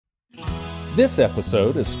This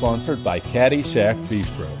episode is sponsored by Caddyshack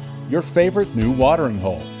Bistro, your favorite new watering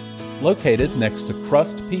hole. Located next to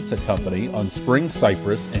Crust Pizza Company on Spring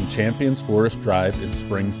Cypress and Champions Forest Drive in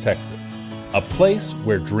Spring, Texas. A place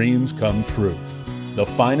where dreams come true. The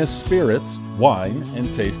finest spirits, wine,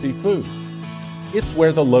 and tasty food. It's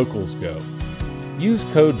where the locals go. Use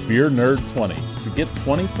code BeerNerd20 to get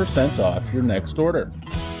 20% off your next order.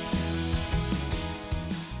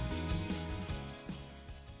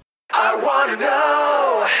 I want to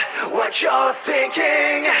know what you're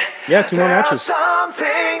thinking. Yeah, 2 more There are matches. some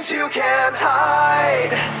things you can't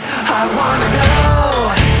hide. I want to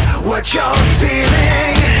know what you're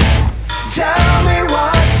feeling. Tell me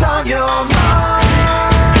what's on your mind.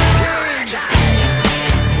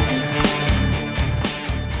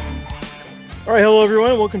 All right, hello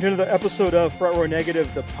everyone. Welcome to another episode of Front Row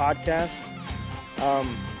Negative, the podcast.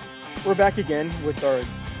 We're back again with our,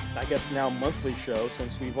 I guess now monthly show,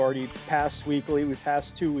 since we've already passed weekly. We've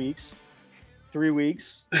passed 2 weeks, 3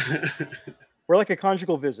 weeks. We're like a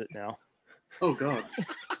conjugal visit now. Oh God!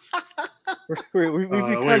 We've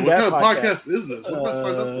become Wait, what that kind of podcast is this? What am I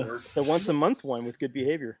signed up for? The once a month one with good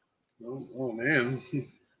behavior. Oh man! With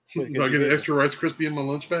Do I good get an behavior. extra Rice Krispie in my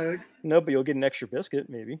lunch bag? No, but you'll get an extra biscuit,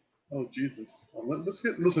 maybe. Oh Jesus!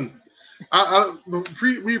 Listen.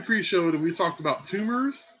 We pre-showed and we talked about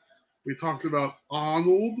tumors, we talked about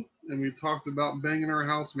Arnold, and we talked about banging our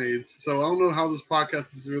housemaids. So I don't know how this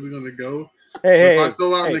podcast is really going to go. Hey, If I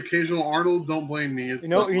throw out hey. an occasional Arnold, don't blame me. It's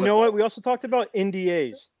You know what? We also talked about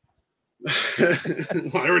NDAs.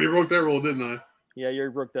 I already broke that rule, didn't I? Yeah, you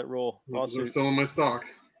already broke that rule. They're Lawsuit. selling my stock.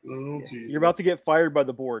 Oh Jesus! You're about to get fired by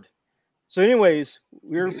the board. So, anyways,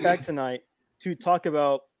 we're back tonight to talk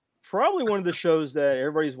about probably one of the shows that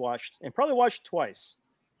everybody's watched and probably watched twice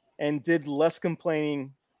and did less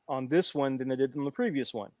complaining on this one than they did on the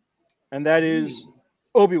previous one. And that is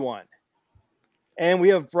Obi-Wan. And we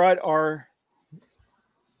have brought our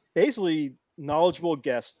basically knowledgeable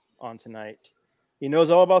guest on tonight. He knows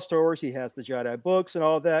all about Star Wars. He has the Jedi books and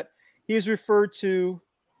all of that. He's referred to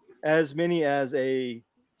as many as a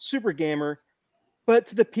super gamer, but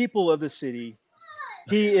to the people of the city,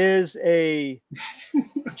 he is a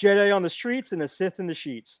Jedi on the streets and a Sith in the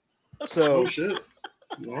sheets. So, Oh shit!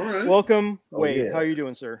 All right. welcome, Oh, Wade. yeah. How are you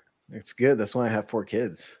doing, sir? It's good. That's why I have 4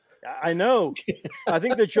 kids. I know. I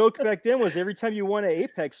think the joke back then was every time you won an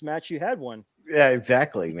Apex match, you had one. Yeah,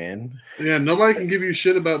 exactly, man. Yeah, nobody can give you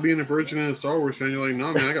shit about being a virgin and a Star Wars fan. You're like,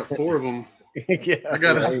 no, man, I got 4 of them. Yeah, I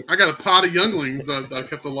got right. I got a pot of younglings I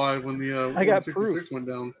kept alive when the I got 66 proof. went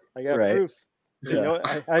down. I got Right. proof. Yeah. You know,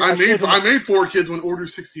 I showed them- made 4 kids when Order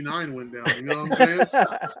 69 went down. You know what I'm saying?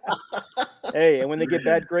 Hey, and when they get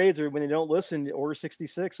bad grades or when they don't listen, Order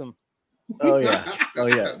 66 them. Oh yeah. Oh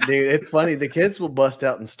yeah. Dude, it's funny. The kids will bust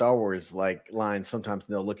out in Star Wars like lines sometimes,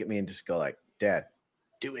 and they'll look at me and just go like, "Dad,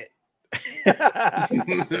 do it."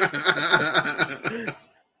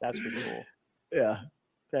 That's pretty cool. Yeah.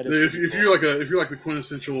 That is. if you're like the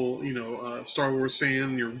quintessential Star Wars fan,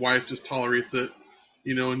 and your wife just tolerates it,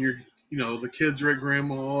 and the kids are at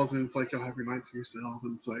grandma's and it's like you'll have your night to yourself,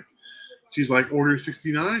 and it's like she's like Order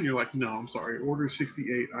 69. You're like, no, I'm sorry, Order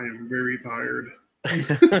 68. I am very tired.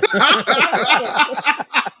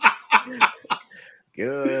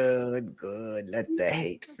 Good. Let the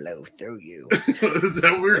hate flow through you. Is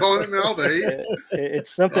that what we're calling it now? It's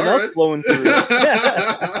something All else right. flowing through.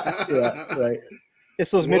 Yeah, right.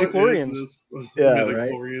 It's those What is midichlorians. this? Yeah,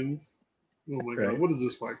 right. Midichlorians. Oh my Right. God, what is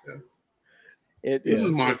this podcast? It's This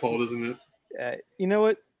is my fault, isn't it? You know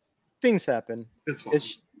what? Things happen. It's fine.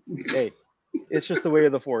 Hey, it's just the way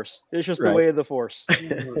of the Force. It's just the Right. way of the Force. Oh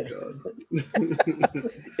my God.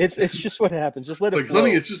 It's just what happens. Just let It's it like, flow.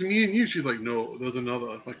 honey, it's just me and you. She's like, no, there's another.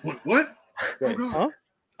 I'm like, what? Right. Oh, God. Huh?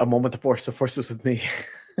 I'm one with the Force. The Force is with me.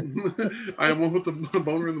 I am one with the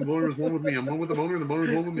boner, and the boner is one with me. I'm one with the boner, and the boner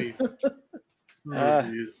is one with me. Oh, Ah.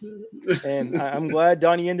 jeez. And I'm glad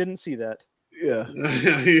Donnie Yen didn't see that. Yeah.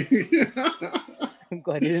 I'm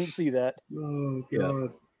glad he didn't see that. Oh Yeah.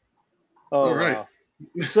 God. Oh, All right. wow.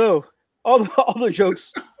 So all the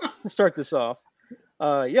jokes to start this off.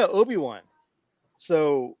 Obi-Wan.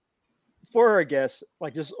 So for our guests,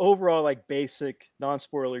 like just overall, like basic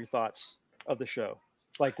non-spoiler thoughts of the show.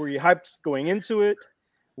 Like, were you hyped going into it?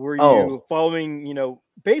 Were you Oh. following,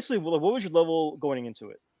 basically what was your level going into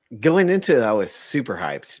it? Going into it, I was super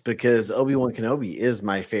hyped because Obi-Wan Kenobi is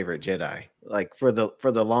my favorite Jedi. Like for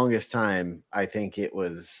the longest time, I think it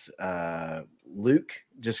was Luke,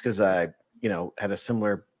 just because I, had a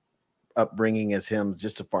similar upbringing as him,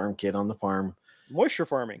 just a farm kid on the farm. Moisture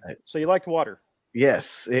farming. Right. So you liked water.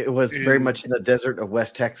 Yes, it was very And much in the desert of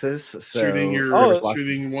West Texas. So shooting there your was lots.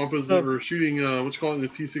 shooting wampas So- or shooting what you call it in the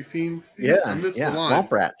T-16. I Yeah, missed the yeah, line.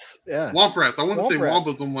 Womp Rats. Yeah. Womp rats. I want to say Womp rats.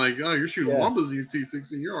 wampas. I'm like, oh, you're shooting Yeah. wampas in your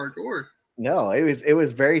T-16. You're hardcore. No, it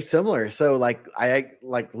was very similar. So like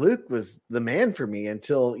like Luke was the man for me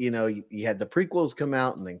until you had the prequels come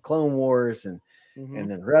out and then Clone Wars and Mhm.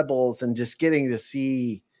 then Rebels, and just getting to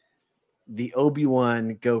see the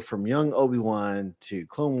Obi-Wan go from young Obi-Wan to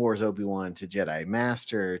Clone Wars Obi-Wan to Jedi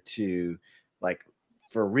Master to like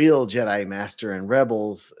for real Jedi Master and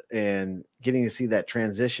Rebels, and getting to see that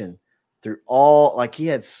transition through all, like he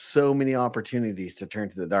had so many opportunities to turn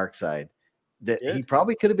to the dark side that he Did.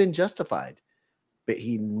 probably could have been justified, but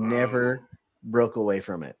he never broke away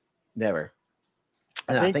from it. Never.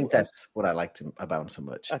 And I think that's what I liked about him so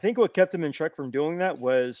much. I think what kept him in check from doing that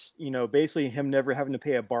was, basically him never having to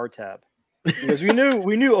pay a bar tab, because we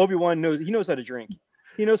knew Obi-Wan knows how to drink.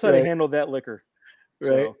 He knows how to Right. handle that liquor. Right.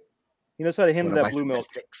 So he knows how to handle One of that my blue milk.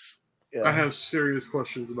 statistics. I Yeah. have serious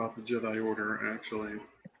questions about the Jedi Order. Actually,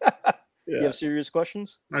 You have serious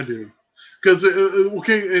questions? I do. Because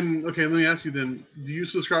okay, let me ask you then: do you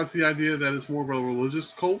subscribe to the idea that it's more of a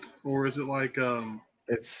religious cult, or is it like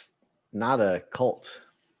It's not a cult.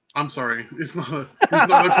 I'm sorry, it's not a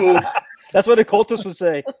cult. That's what a cultist would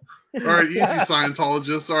say. All right, easy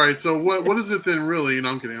Scientologist. All right, so what is it then really? No,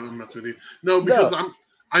 I'm kidding. I'm messing with you. No, because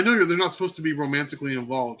I know they're not supposed to be romantically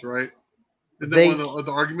involved, right? Is that one of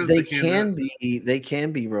the arguments? They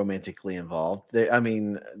can be romantically involved.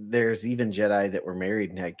 There's even Jedi that were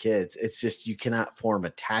married and had kids. It's just you cannot form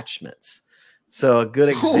attachments. So a good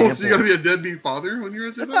example. Oh, so you got to be a deadbeat father when you're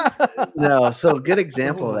a Jedi? No, so a good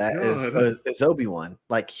example of that God. is Obi-Wan.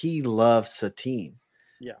 Like he loves Satine,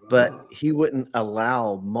 Yeah. but he wouldn't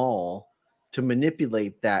allow Maul to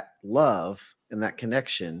manipulate that love and that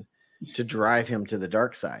connection to drive him to the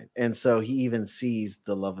dark side. And so he even sees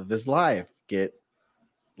the love of his life get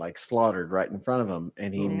like slaughtered right in front of him.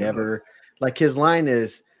 And he never, like his line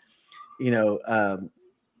is,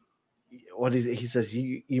 what is it? He says,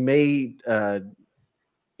 you may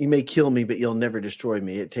kill me, but you'll never destroy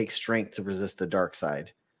me. It takes strength to resist the dark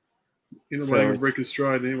side. Nobody can break his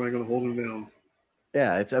stride. Anybody going to hold him down?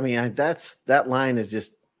 Yeah. That line is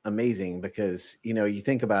just amazing because, you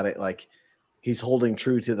think about it, like he's holding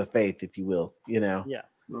true to the faith, if you will, Yeah.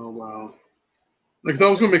 Oh, wow. Like, I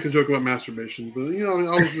was going to make a joke about masturbation, but,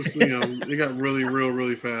 I was just, it got really real,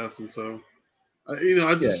 really fast. And so,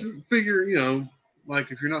 I just figure,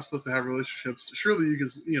 like if you're not supposed to have relationships, surely you can,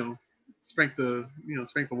 spank the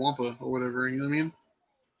wampa or whatever. You know what I mean?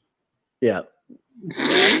 Yeah.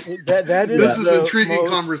 That is. This is intriguing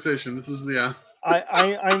conversation. This is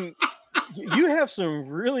I'm. You have some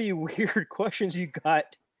really weird questions you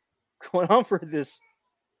got going on for this.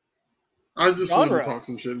 I just wanted to talk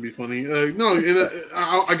some shit and be funny. No, and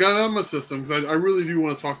I got it out of my system because I really do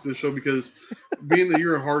want to talk to the show because being that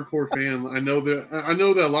you're a hardcore fan, I know that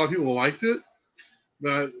a lot of people liked it,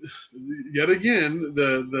 but yet again,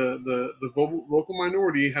 the vocal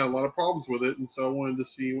minority had a lot of problems with it, and so I wanted to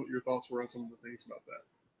see what your thoughts were on some of the things about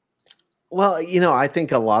that. Well, I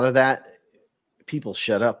think a lot of that people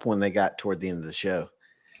shut up when they got toward the end of the show.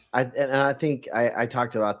 I think I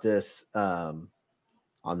talked about this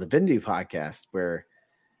on the Bindu podcast where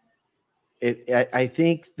I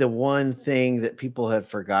think the one thing that people have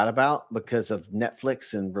forgot about because of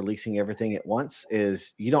Netflix and releasing everything at once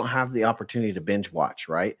is you don't have the opportunity to binge watch,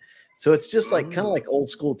 right? So it's just like kind of like old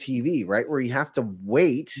school TV, right? Where you have to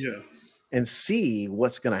wait and see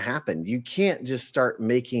what's going to happen. You can't just start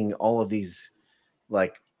making all of these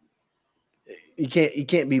like you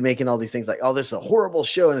can't be making all these things like, oh, this is a horrible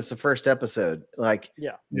show and it's the first episode. Like,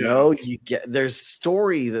 no, there's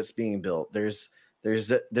story that's being built. There's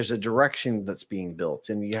a direction that's being built,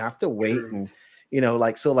 and you have to wait. And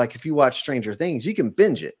like if you watch Stranger Things, you can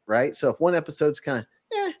binge it, right? So if one episode's kind of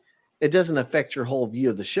it doesn't affect your whole view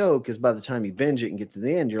of the show because by the time you binge it and get to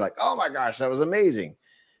the end, you're like, oh my gosh, that was amazing.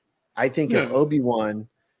 I think if Obi-Wan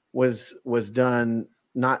was done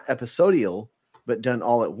not episodial but done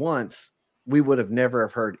all at once, we would have never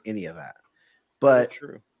have heard any of that. But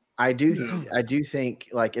I do think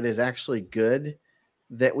like it is actually good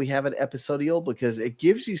that we have an episodial because it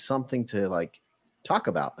gives you something to like talk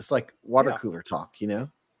about. It's like water cooler talk,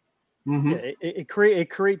 Mm-hmm. Yeah, it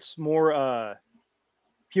creates more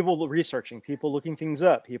people researching, people looking things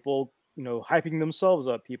up, people hyping themselves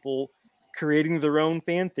up, people creating their own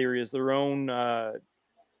fan theories, their own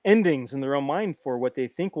endings in their own mind for what they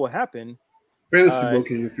think will happen. Fantasy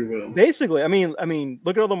booking, if you will. Basically, I mean,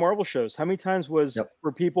 look at all the Marvel shows. How many times were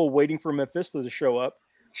people waiting for Mephisto to show up,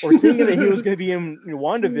 or thinking that he was going to be in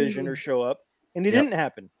WandaVision or show up, and it didn't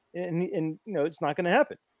happen. and it's not going to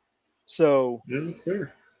happen. So Yeah, that's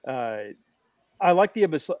fair. I like the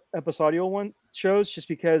episodial one shows just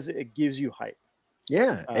because it gives you hype.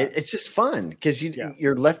 Yeah, it's just fun because Yeah.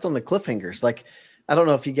 you're left on the cliffhangers. Like, I don't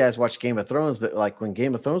know if you guys watch Game of Thrones, but like when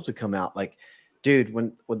Game of Thrones would come out, like, dude,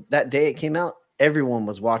 when that day it came out, everyone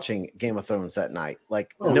was watching Game of Thrones that night.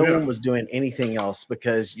 Like, no one was doing anything else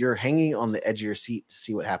because you're hanging on the edge of your seat to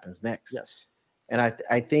see what happens next. Yes. And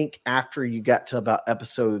I think after you got to about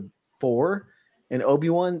episode 4 in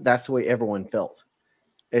Obi-Wan, that's the way everyone felt.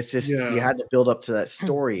 It's just you had to build up to that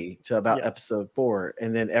story to about episode 4,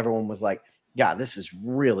 and then everyone was like, "Yeah, this is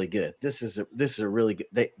really good. This is a really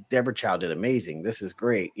good." Deborah Chow did amazing. This is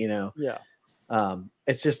great. Yeah.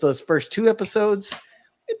 It's just those first 2 episodes.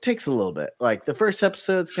 It takes a little bit. Like the first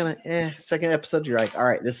episode's kind of second episode, you're like, all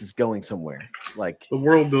right, this is going somewhere. Like the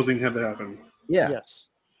world building had to happen. Yeah. Yes.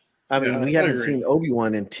 I mean, we haven't seen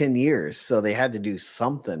Obi-Wan in 10 years, so they had to do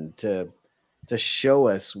something to show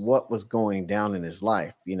us what was going down in his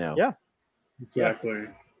life, Yeah. Exactly.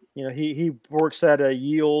 He works at a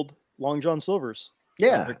Yield Long John Silver's.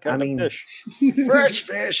 Yeah. I mean, fish. Fresh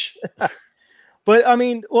fish. But I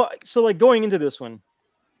mean, so like going into this one,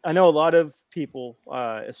 I know a lot of people,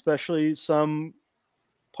 especially some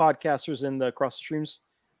podcasters in the Across the Streams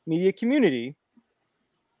media community,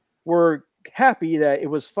 were happy that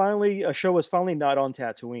a show was finally not on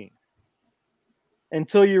Tatooine.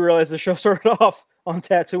 Until you realize the show started off on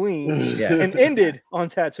Tatooine and ended on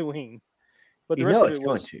Tatooine. But the rest of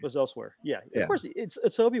it was elsewhere. Yeah, of course,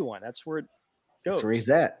 it's Obi-Wan. That's where it goes. That's where he's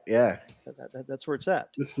at. Yeah. That's where it's at.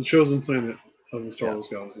 It's the chosen planet of the Star Wars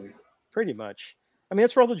galaxy. Pretty much. I mean,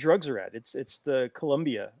 that's where all the drugs are at. It's the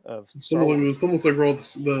Columbia of Star Wars. It's almost like where all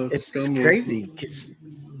the scum crazy.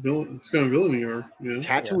 Scum and villainy are.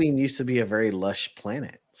 Tatooine used to be a very lush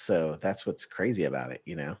planet, so that's what's crazy about it,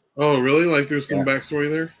 Oh, really? Like there's some backstory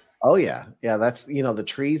there? Oh yeah, the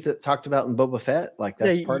trees that talked about in Boba Fett, like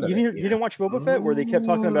that's part of it. You didn't watch Boba Fett where they kept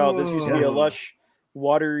talking about this used to be a lush,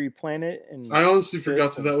 watery planet, and I honestly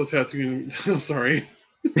forgot that was Tatooine. I'm sorry.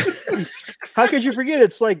 How could you forget?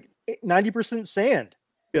 It's like 90% sand.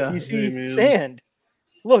 Yeah, you see sand.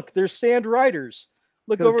 Look, there's sand riders.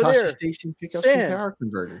 Look Go over there. Station, pick up some power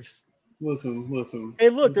converters. Listen. Hey,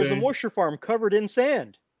 look, there's a moisture farm covered in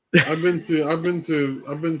sand. I've been to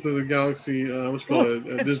the Galaxy. What's called at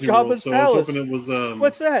it's Disney Jabba's World. So Palace. I was hoping it was.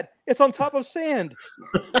 What's that? It's on top of sand.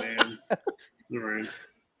 Oh, man, you're right.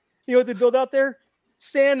 You know what they build out there?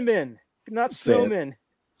 Sandmen, not snowmen.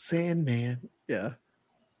 Sandman. Yeah.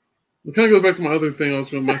 It kind of goes back to my other thing.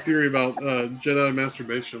 My theory about Jedi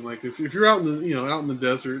masturbation. Like if you're out in the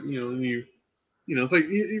desert, and it's like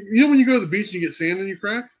when you go to the beach and you get sand in your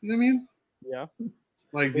crack. You know what I mean? Yeah.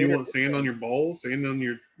 Like, do you want sand on your balls, sand on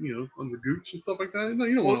your on your gooch and stuff like that? No,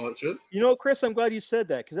 you don't want all that shit. You know, Chris, I'm glad you said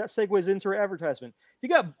that because that segues into our advertisement. If you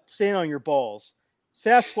got sand on your balls,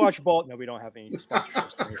 Sasquatch ball. No, we don't have any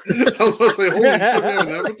sponsorships. I was going to say, holy shit, we have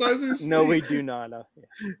advertisers? No, we do not.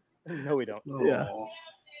 No, we don't. Oh. Yeah.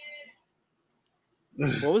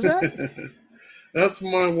 What was that? That's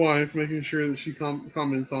my wife making sure that she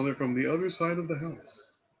comments on it from the other side of the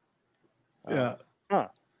house. Yeah.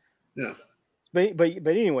 Yeah. But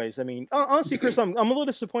anyways, I mean, honestly, Chris, I'm a little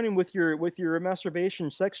disappointed with your masturbation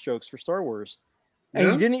sex jokes for Star Wars, and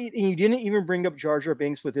you didn't even bring up Jar Jar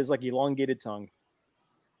Binks with his like elongated tongue.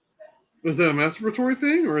 Is that a masturbatory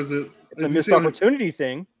thing, or is it? It's a missed opportunity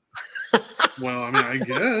thing. Well, I mean, I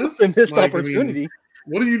guess it's a missed opportunity.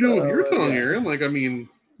 What are you doing with your tongue, Aaron? Like, I mean,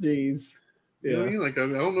 jeez, you know what I mean? Like, I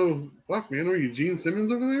don't know. Fuck, man, are you Gene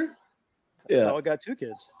Simmons over there? That's how I got 2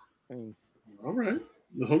 kids. I mean, all right,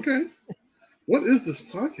 okay. What is this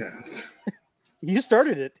podcast? You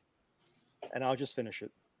started it, and I'll just finish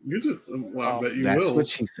it. You just, well, I bet you that's will. That's what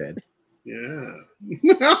she said. Yeah.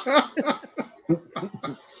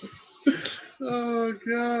 Oh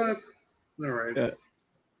God! All right. Yeah.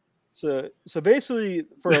 So basically,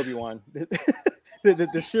 for Obi-Wan,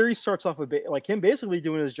 the series starts off with like him basically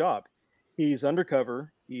doing his job. He's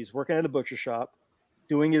undercover. He's working at a butcher shop,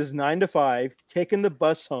 doing his 9 to 5, taking the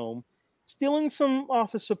bus home, stealing some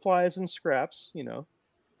office supplies and scraps. You know,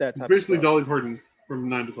 that type. It's basically of Dolly Parton from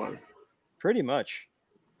 9 to 5. Pretty much.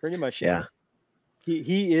 Yeah.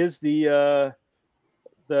 He is the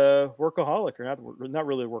workaholic, or not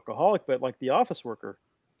really a workaholic, but like the office worker.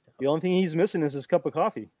 The only thing he's missing is his cup of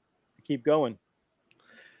coffee to keep going.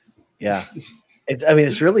 Yeah.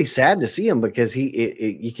 It's really sad to see him because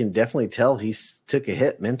you can definitely tell he's took a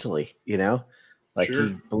hit mentally, like sure.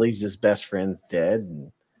 He believes his best friend's dead.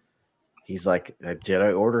 And he's like, a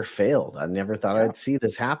Jedi Order failed. I never thought I'd see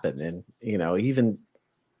this happen. And, even,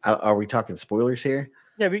 are we talking spoilers here?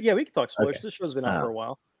 Yeah, we can talk spoilers. Okay. This show's been out for a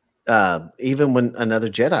while. even when another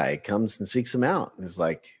Jedi comes and seeks him out, and is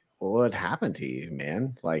like, well, "What happened to you,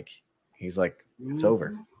 man?" Like, he's like, "It's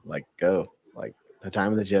over. Like, go. Like, the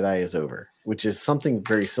time of the Jedi is over," which is something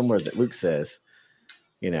very similar that Luke says.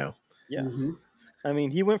 You know, Yeah. Mm-hmm. I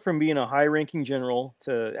mean, he went from being a high-ranking general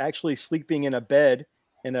to actually sleeping in a bed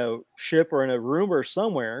in a ship or in a room or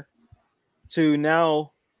somewhere, to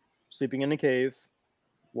now sleeping in a cave,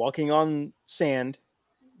 walking on sand,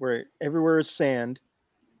 where everywhere is sand,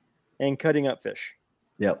 and cutting up fish.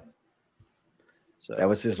 yep, So that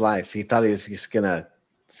was his life. He thought he was just gonna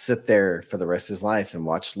sit there for the rest of his life and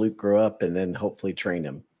watch Luke grow up, and then hopefully train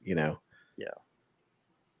him. You know, yeah.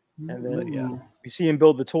 And but then yeah, we see him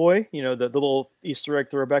build the toy, the little Easter egg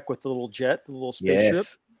throwback with the little jet, the little spaceship.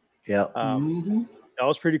 yes, yep, Mm-hmm. That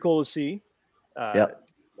was pretty cool to see. yep.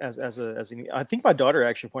 I think my daughter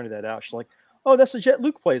actually pointed that out. She's like, "Oh, that's the jet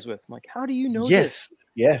Luke plays with." I'm like, "How do you know Yes, this?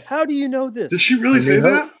 yes. How do you know this?" Did she really A say New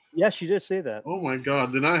Hope. that? Yeah, she did say that. Oh my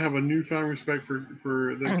god! Then I have a newfound respect for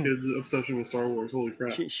the kids' obsession with Star Wars. Holy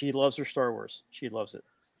crap! She loves her Star Wars. She loves it.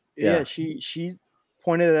 Yeah. Yeah, she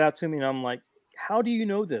pointed it out to me, and I'm like, "How do you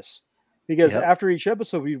know this?" Because Yep. after each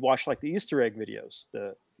episode, we'd watch like the Easter egg videos,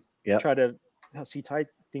 Yep. try to see tied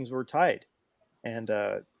things were tied, and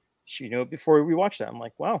she knew it before we watched that. I'm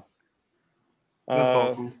like, "Wow, That's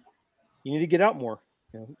awesome. you need to get out more."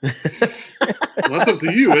 Well, that's up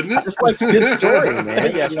to you, isn't it? Just likes a good story,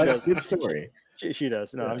 man. Yeah, She she likes does. good story. She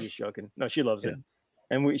does. No, Yeah. I'm just joking. No, she loves Yeah. it,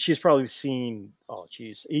 and she's probably seen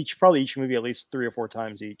each movie at least 3 or 4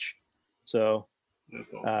 times each. So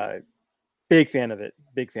That's awesome. big fan of it.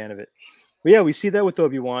 Big fan of it. But yeah, we see that with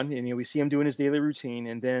Obi-Wan, and we see him doing his daily routine,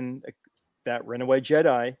 and then that runaway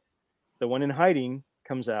Jedi, the one in hiding,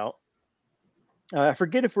 comes out. I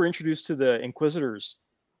forget if we're introduced to the Inquisitors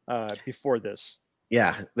before this.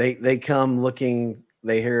 Yeah, they come looking.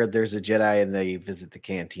 They hear there's a Jedi, and they visit the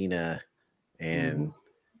cantina, and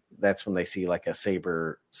that's when they see like a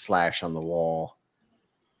saber slash on the wall,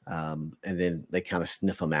 and then they kind of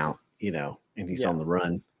sniff him out, and he's Yeah. on the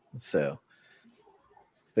run. So,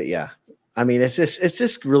 but yeah, I mean, it's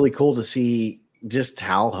just really cool to see just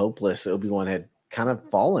how hopeless Obi-Wan had kind of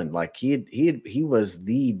fallen. Like he was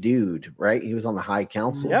the dude, right? He was on the High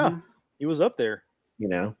Council, Yeah, he was up there.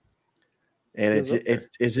 And He was up there.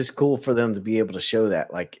 it's just cool for them to be able to show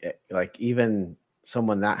that, like even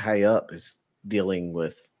someone that high up is dealing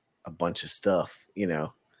with a bunch of stuff,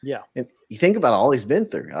 Yeah. And you think about all he's been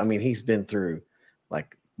through. I mean, he's been through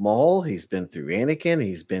like Maul, he's been through Anakin,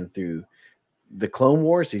 he's been through the Clone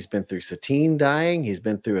Wars, he's been through Satine dying, he's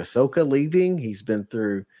been through Ahsoka leaving, he's been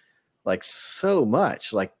through like so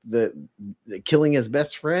much, like the killing his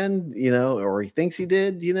best friend, or he thinks he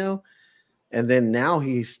did, and then now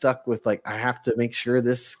he's stuck with like, I have to make sure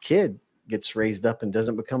this kid gets raised up and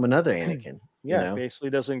doesn't become another Anakin. Yeah, basically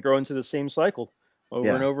doesn't grow into the same cycle over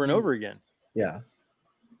and over and over again. Yeah.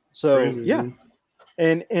 So Crazy, yeah,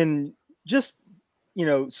 man. and just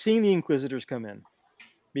seeing the Inquisitors come in,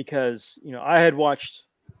 because I had watched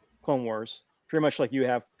Clone Wars pretty much like you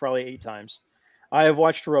have, probably 8 times. I have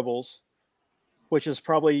watched Rebels, which is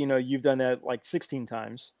probably you've done that like 16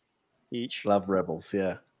 times each. Love Rebels,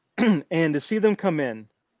 yeah. And to see them come in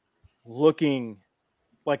looking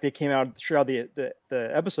like they came out throughout the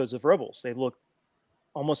episodes of Rebels, they look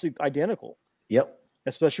almost identical. Yep.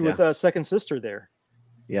 Especially with Second Sister there.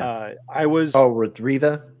 Yeah. I was with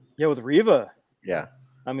Reva. Yeah, with Reva. Yeah.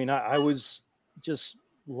 I mean, I was just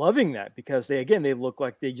loving that, because they look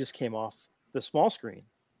like they just came off the small screen.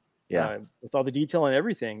 Yeah. With all the detail and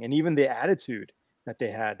everything, and even the attitude that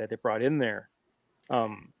they brought in there.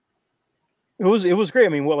 It was great. I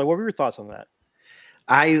mean, what were your thoughts on that?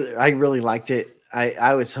 I really liked it.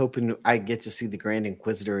 I was hoping I'd get to see the Grand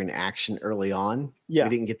Inquisitor in action early on. Yeah. We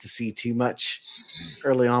didn't get to see too much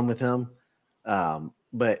early on with him.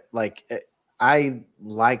 But like, I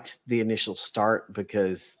liked the initial start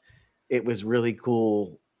because it was really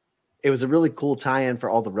cool. It was a really cool tie-in for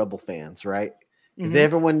all the Rebel fans, right? Because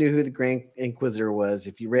everyone knew who the Grand Inquisitor was.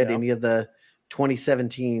 If you read any of the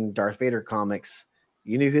 2017 Darth Vader comics,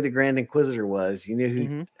 you knew who the Grand Inquisitor was. You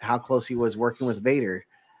knew how close he was working with Vader.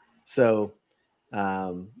 So,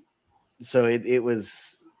 it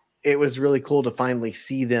was really cool to finally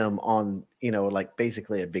see them on, like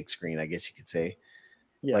basically a big screen, I guess you could say,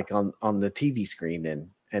 like on the TV screen and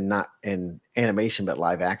not in animation, but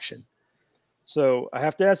live action. So I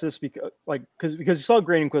have to ask this because you saw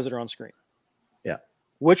Grand Inquisitor on screen. Yeah.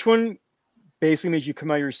 Which one basically made you come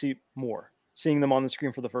out of your seat more, seeing them on the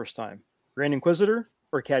screen for the first time? Grand Inquisitor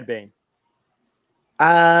or Cad Bane?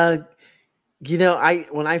 When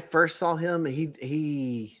I first saw him,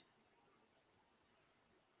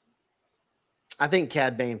 I think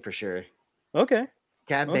Cad Bane for sure. Okay.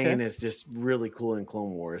 Cad Okay. Bane is just really cool in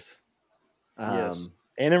Clone Wars. Yes.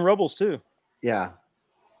 And in Rebels too. Yeah.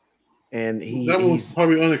 And That one was he's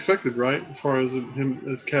probably unexpected, right? As far as him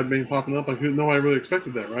as Cad Bane popping up, like nobody really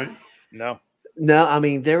expected that, right? No. no, I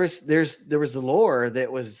mean there was a lore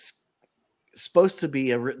that was supposed to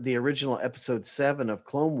be the original episode 7 of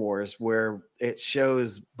Clone Wars, where it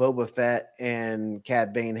shows Boba Fett and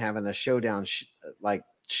Cad Bane having a showdown, like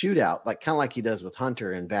shootout, like kind of like he does with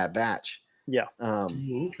Hunter in Bad Batch. Yeah.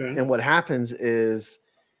 Okay. And what happens is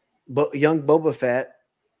young Boba Fett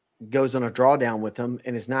goes on a drawdown with him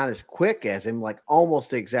and is not as quick as him, like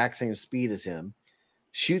almost the exact same speed as him,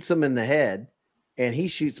 shoots him in the head, and he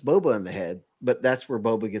shoots Boba in the head, but that's where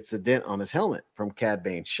Boba gets the dent on his helmet from Cad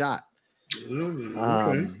Bane's shot.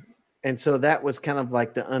 Okay. And so that was kind of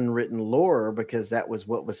like the unwritten lore, because that was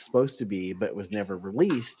what was supposed to be, but was never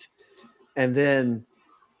released. And then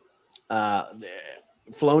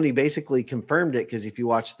Filoni basically confirmed it, because if you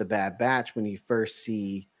watch the Bad Batch, when you first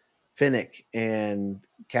see Fennec and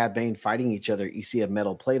Cad Bane fighting each other, you see a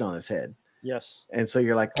metal plate on his head. Yes. And so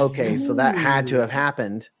you're like, okay, so that had to have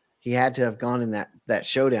happened. He had to have gone in that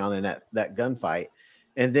showdown and that gunfight.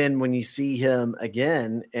 And then when you see him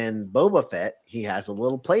again in Boba Fett, he has a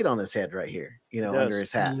little plate on his head right here, under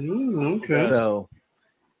his hat. Okay. So,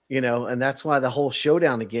 and that's why the whole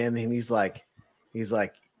showdown again. And he's like,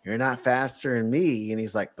 you're not faster than me. And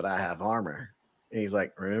he's like, but I have armor. And he's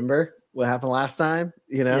like, remember what happened last time?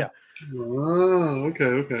 Yeah. Oh,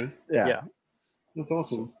 okay. Yeah. That's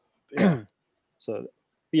awesome. Yeah. So,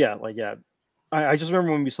 yeah, I just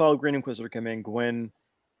remember when we saw Grand Inquisitor come in, Gwen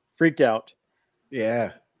freaked out.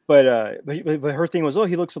 Yeah. But her thing was,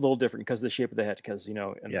 he looks a little different because of the shape of the head. Because in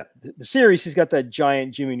the series, he's got that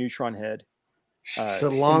giant Jimmy Neutron head. So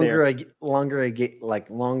longer,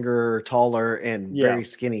 taller, and very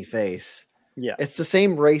skinny face. Yeah, it's the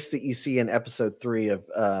same race that you see in Episode 3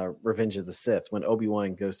 of Revenge of the Sith when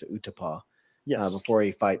Obi-Wan goes to Utapau. Yes, before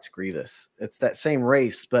he fights Grievous. It's that same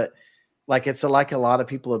race, but it's like a lot of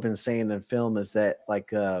people have been saying in film is that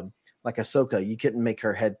like Ahsoka, you couldn't make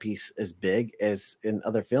her headpiece as big as in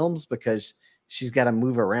other films because she's got to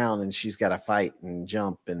move around and she's got to fight and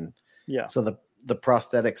jump, and so the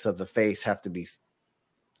prosthetics of the face have to be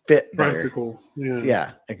fit practical. Better.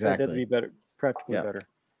 Yeah, exactly. That'd be better, practically better.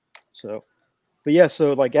 So, but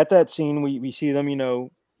so at that scene, we see them,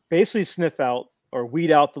 basically sniff out or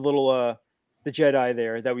weed out the little the Jedi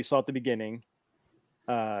there that we saw at the beginning,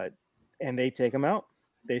 and they take him out.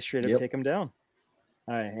 They straight up take him down.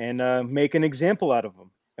 And make an example out of them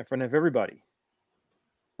in front of everybody.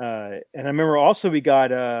 And I remember also we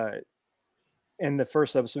got in the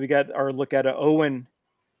first episode we got our look at Owen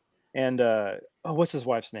and what's his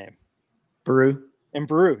wife's name? Beru. And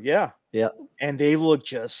Beru, yeah. And they look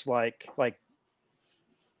just like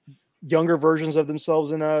younger versions of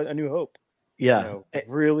themselves in A New Hope. Yeah,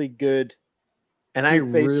 really good. And I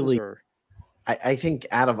think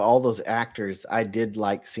out of all those actors, I did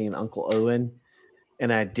like seeing Uncle Owen.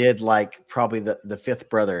 And I did like probably the fifth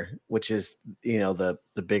brother, which is the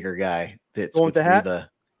bigger guy that's with the hat.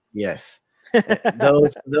 Yes,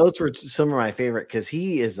 those were some of my favorite because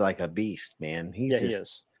he is like a beast, man. He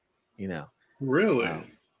is. Really.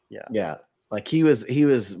 Yeah. Like he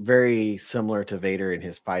was very similar to Vader in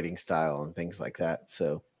his fighting style and things like that.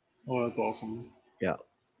 So. Oh, that's awesome. Yeah.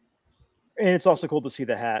 And it's also cool to see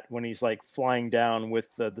the hat when he's like flying down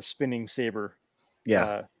with the spinning saber.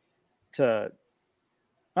 Yeah. To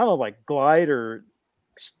I don't know, like glide or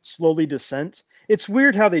slowly descent. It's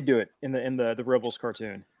weird how they do it in the Rebels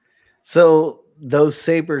cartoon. So those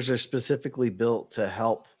sabers are specifically built to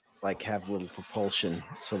help like have little propulsion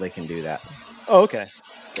so they can do that. Oh, okay.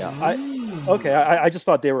 Yeah. I just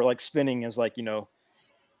thought they were like spinning as like,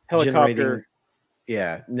 helicopter.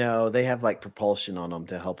 Yeah. No, they have like propulsion on them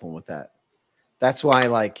to help them with that. That's why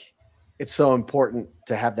like it's so important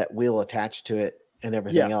to have that wheel attached to it and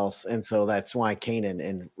everything else. And so that's why Kanan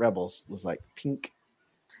in Rebels was like pink.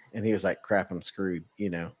 And he was like, crap, I'm screwed,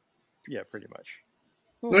 Yeah, pretty much.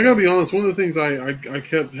 I gotta be honest, one of the things I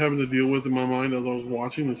kept having to deal with in my mind as I was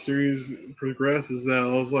watching the series progress is that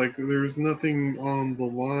I was like, there's nothing on the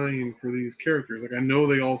line for these characters. Like I know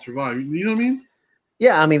they all survive. You know what I mean?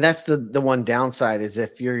 Yeah, I mean that's the one downside is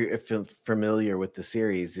if you're familiar with the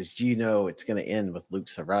series, is it's gonna end with Luke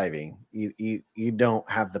surviving. You don't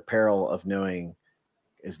have the peril of knowing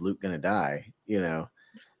is Luke gonna die, Well,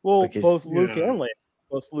 both Luke and Leia.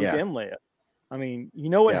 Both Luke and Leia. I mean,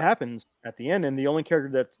 what happens at the end, and the only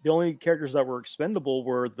characters that were expendable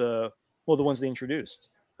were the ones they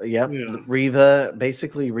introduced. Yep. Yeah.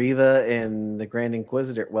 Basically Riva and the Grand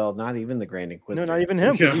Inquisitor. Well, not even the Grand Inquisitor. No, not even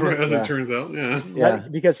him. Yeah, 'cause right, as Yeah. it turns out. Yeah. Yeah.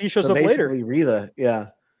 because he shows So up later. basically Riva, yeah.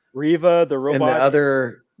 Riva, the And robot.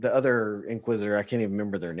 the other Inquisitor, I can't even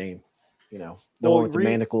remember their name. You know, the Well, one with the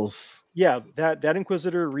manacles. Yeah, that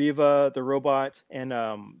Inquisitor, Riva, the robot, and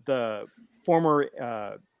the former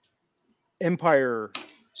Empire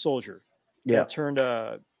soldier Yeah. that turned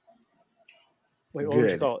what would you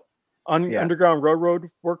Good. call it? Yeah. Underground railroad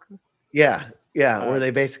worker. Yeah. Yeah. Where Uh,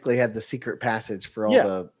 they basically had the secret passage for all Yeah.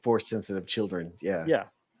 the force sensitive children. Yeah. Yeah,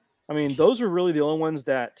 I mean, those were really the only ones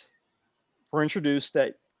that were introduced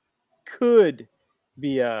that could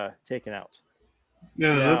be taken out.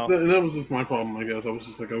 Yeah, Now- that was just my problem, I guess. I was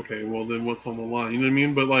just like, okay, well then what's on the line? You know what I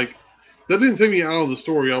mean? But like that didn't take me out of the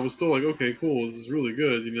story. I was still like, okay, cool, this is really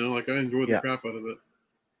good, you know, like I enjoyed the Yeah. crap out of it.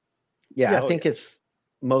 Yeah. Yeah, I think it's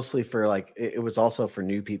mostly for like, it was also for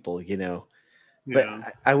new people, you know. But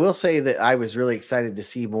Yeah. I will say that I was really excited to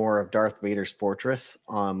see more of Darth Vader's fortress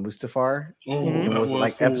on Mustafar. Oh, Mhm. And that was it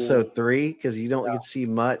like cool. episode 3? Because you don't get to see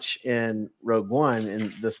much in Rogue One,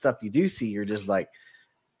 and the stuff you do see, you're just like,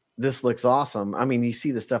 this looks awesome. I mean, you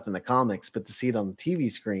see the stuff in the comics, but to see it on the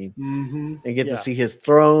TV screen Mm-hmm. and get Yeah. to see his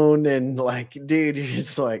throne and like, dude, you're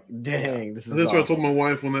just like, dang, this is That's what I awesome. told my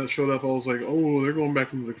wife when that showed up. I was like, oh, they're going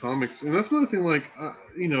back into the comics, and that's another thing. Like,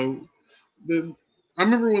 you know, I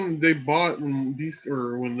remember when they bought when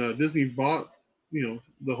Disney bought, you know,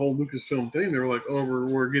 the whole Lucasfilm thing. They were like, oh,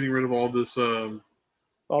 we're getting rid of all this, all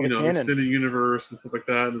you the know, canon. extended universe and stuff like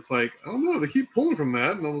that. And it's like, I don't know, they keep pulling from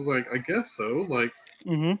that, and I was like, I guess so. Like,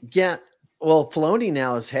 Mm-hmm. Yeah. Well, Filoni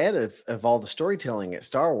now is head of all the storytelling at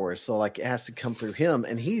Star Wars. So like it has to come through him.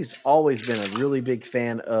 And he's always been a really big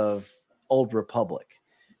fan of Old Republic.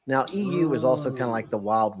 Now, EU is also kind of like the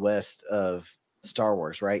Wild West of Star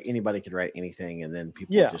Wars, right? Anybody could write anything and then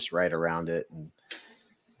people just write around it.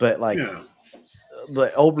 But like yeah,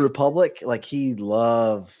 the Old Republic, like he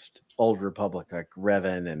loved Old Republic, like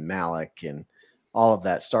Revan and Malik and all of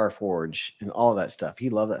that, Starforge and all of that stuff. He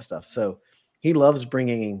loved that stuff. So he loves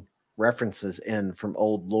bringing references in from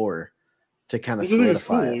old lore to kind of I think it's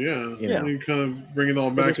solidify cool. it. Yeah, you know. you kind of bring it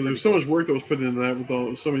all back is because there's pretty so much work that was put into that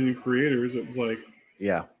with so many new creators. It was like,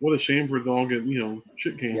 Yeah. what a shame for it to all get, you know,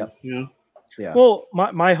 shit canned. Yep. You know. Yeah. Well,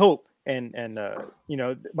 my hope and you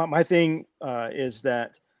know, my thing is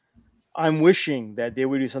that I'm wishing that they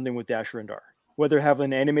would do something with Dash Rendar, whether have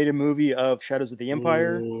an animated movie of Shadows of the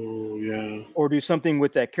Empire Oh yeah. or do something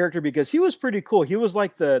with that character because he was pretty cool. He was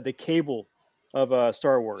like the Cable of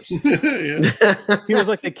Star Wars. Yeah. He was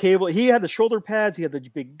like the Cable. He had the shoulder pads. He had the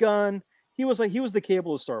big gun. He was the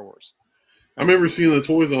Cable of Star Wars. I remember seeing the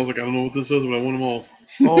toys and I was like, I don't know what this is, but I want them all.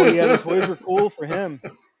 Oh yeah, the toys were cool for him.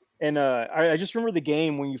 And I just remember the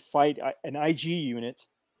game when you fight an IG unit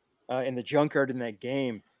in the junkyard in that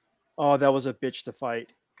game. Oh, that was a bitch to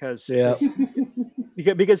fight because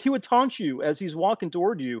he would taunt you as he's walking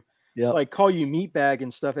toward you, like call you meatbag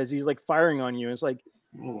and stuff as he's like firing on you. It's like,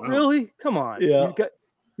 Oh, wow. really? Come on. Yeah.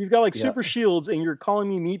 You've got like super shields and you're calling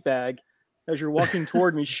me meatbag as you're walking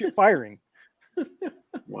toward me firing.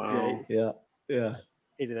 Wow. Yeah.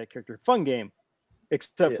 Hated that character. Fun game,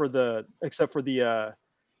 except for the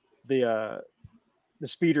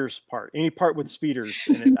speeders part. Any part with speeders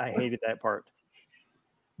in it, I hated that part.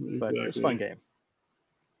 But it's a fun game.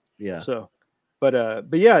 Yeah. So, but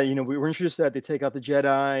yeah, you know, we were introduced to that they take out the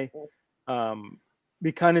Jedi.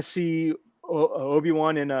 We kind of see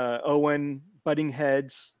Obi-Wan and Owen butting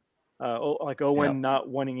heads. Like Owen not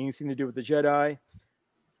wanting anything to do with the Jedi,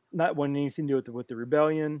 not wanting anything to do with the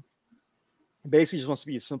rebellion. He basically just wants to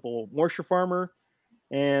be a simple moisture farmer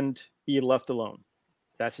and be left alone.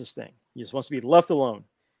 That's his thing. He just wants to be left alone.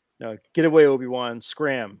 Now, get away, Obi-Wan,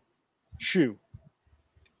 scram, shoo.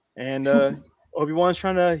 And Obi-Wan's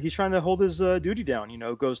trying to hold his duty down, you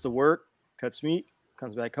know, goes to work, cuts meat,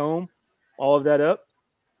 comes back home, all of that up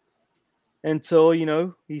until, you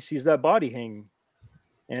know, he sees that body hanging.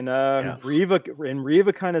 And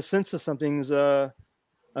Reva kind of senses something's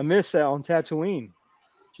amiss on Tatooine.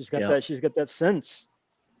 She's got that sense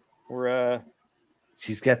where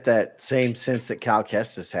she's got that same sense that Cal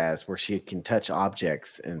Kestis has where she can touch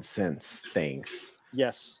objects and sense things.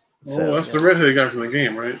 Yes. So, that's the redheaded guy from the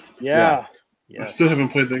game, right? Yeah. I still haven't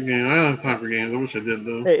played that game. I don't have time for games. I wish I did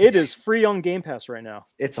though. Hey, it is free on Game Pass right now.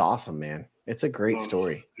 It's awesome, man. It's a great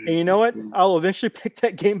story. And you know what? I'll eventually pick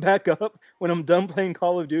that game back up when I'm done playing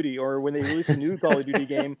Call of Duty or when they release a new Call of Duty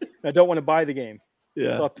game. And I don't want to buy the game.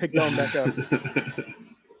 Yeah. So I'll pick that one back up.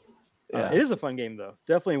 It is a fun game though.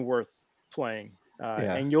 Definitely worth playing.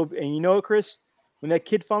 And you know what, Chris? When that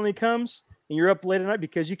kid finally comes and you're up late at night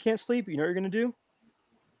because you can't sleep, you know what you're gonna do?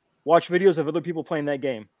 watch videos of other people playing that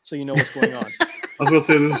game so you know what's going on. I was about to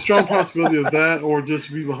say there's a strong possibility of that, or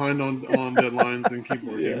just be behind on deadlines and keep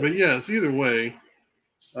working. Yeah. But yes, either way,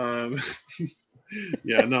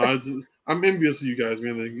 yeah, no, I'm envious of you guys,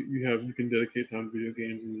 man. That you can dedicate time to video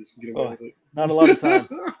games and just get away with it. Not a lot of time.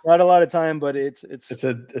 Not a lot of time, but it's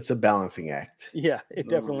a balancing act. yeah, it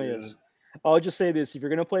definitely yeah. is. I'll just say this: if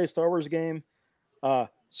you're gonna play a Star Wars game,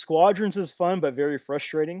 Squadrons is fun but very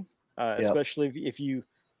frustrating, especially if you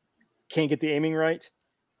can't get the aiming right.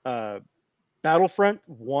 Battlefront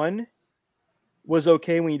 1 was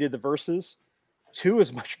okay when you did the verses. 2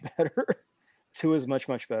 is much better. 2 is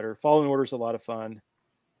much better. Fallen Order is a lot of fun.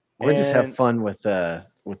 Or just have fun with the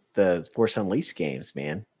Force Unleashed games,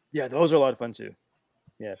 man. Yeah, those are a lot of fun too.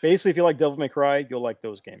 Yeah, basically, if you like Devil May Cry, you'll like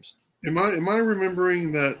those games. Am I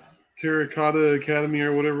remembering that Terracotta Academy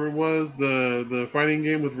or whatever it was, the fighting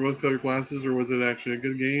game with rose-colored glasses, or was it actually a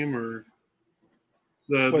good game, or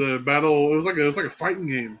the battle? It was like a fighting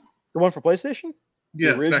game. The one for PlayStation?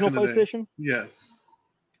 Yes, the original back in the day. PlayStation? Yes.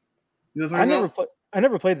 You know what I'm talking about? I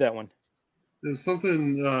never played that one. It was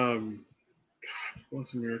something. God,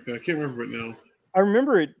 what's America? I can't remember it now. I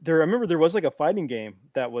remember it. I remember there was like a fighting game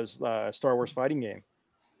that was a Star Wars fighting game.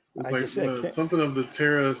 It was something of the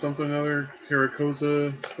Terra, something other,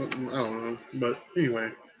 Terracotta, something, I don't know. But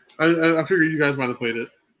anyway, I figured you guys might have played it.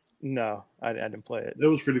 No, I didn't play it. It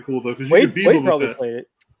was pretty cool though, because you Wade could be Boba probably Fett. played it.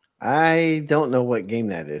 I don't know what game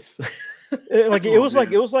that is. It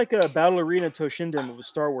was like a Battle Arena Toshinden with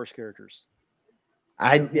Star Wars characters.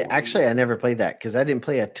 I never played that because I didn't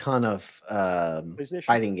play a ton of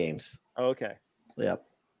fighting games. Oh, okay. Yep.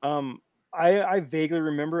 I vaguely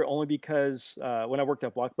remember it only because when I worked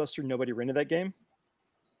at Blockbuster, nobody rented that game,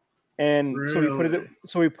 and so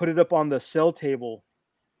we put it up on the sale table,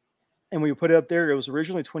 and we put it up there. It was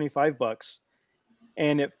originally $25,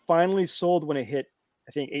 and it finally sold when it hit,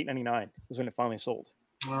 I think, $8.99 is when it finally sold.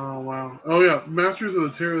 Oh wow! Oh yeah, Masters of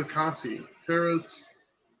the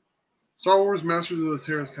Star Wars Masters of the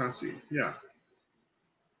Terras-Kasi. Yeah.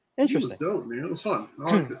 Interesting. It was dope, man. It was fun.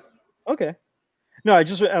 I liked it. Okay. No, I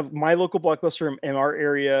just at my local Blockbuster in our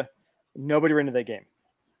area, nobody rented that game,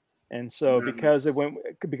 and so because it went,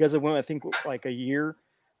 I think like a year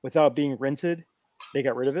without being rented, they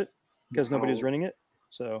got rid of it because nobody was renting it.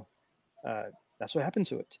 So that's what happened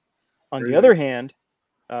to it. On the other hand,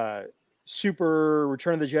 Super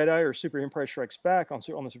Return of the Jedi or Super Empire Strikes Back on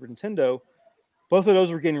the Super Nintendo, both of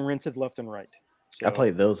those were getting rented left and right. So, I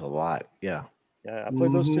played those a lot. Yeah. Yeah, I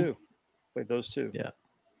played those too. Yeah.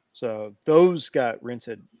 So those got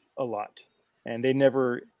rented a lot, and they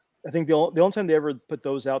never. I think the only time they ever put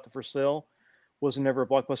those out for sale was whenever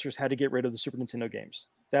Blockbusters had to get rid of the Super Nintendo games.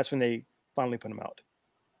 That's when they finally put them out.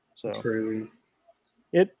 So that's crazy.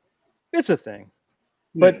 It's a thing,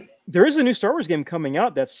 but there is a new Star Wars game coming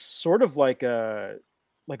out that's sort of like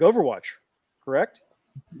Overwatch, correct?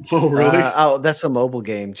 Oh really? That's a mobile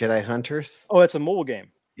game, Jedi Hunters. Oh, it's a mobile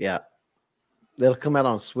game. Yeah, they'll come out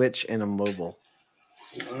on Switch and a mobile.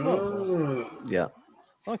 Yeah.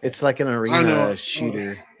 Okay. It's like an arena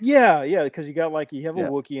shooter. Yeah, because you have a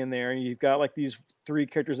Wookiee in there, and you've got like these 3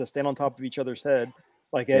 characters that stand on top of each other's head,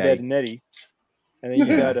 like Ed and Eddie, and then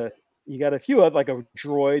you got a few of like a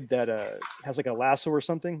droid that has like a lasso or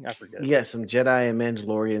something. I forget. You got some Jedi and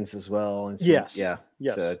Mandalorians as well. And yes.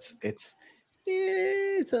 So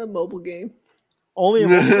it's a mobile game. Only a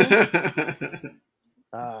mobile game.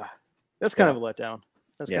 That's kind of a letdown.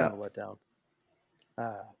 Kind of a letdown.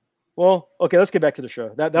 Well, okay, let's get back to the show.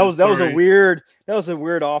 That was a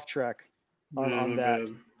weird off track on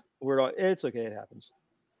that. It's okay, it happens.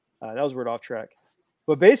 That was weird off track,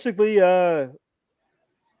 but basically,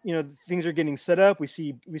 things are getting set up. We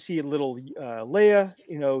see a little Leia,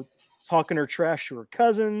 talking her trash to her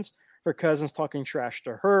cousins talking trash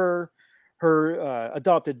to her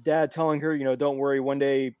adopted dad telling her, don't worry, one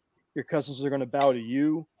day your cousins are going to bow to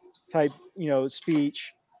you type,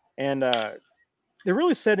 speech. And they're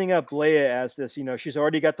really setting up Leia as this, she's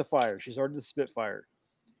already got the fire. She's already the Spitfire.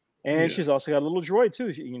 And she's also got a little droid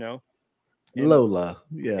too, And, Lola.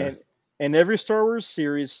 Yeah. And every Star Wars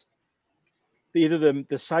series, either the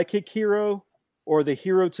sidekick hero or the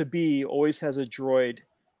hero to be always has a droid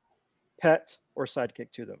pet or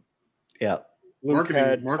sidekick to them. Yeah. Luke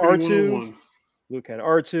had R2. Luke had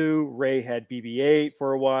R2. Rey had BB-8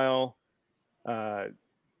 for a while.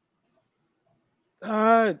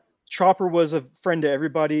 Chopper was a friend to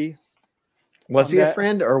everybody. Was he a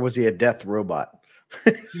friend or was he a death robot?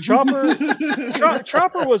 Chopper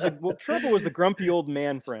was the grumpy old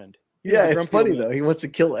man friend. It's funny though. He wants to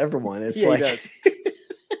kill everyone. It's like he does.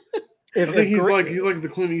 I think he's like the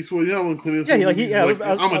Clint Eastwood. When Clint Eastwood,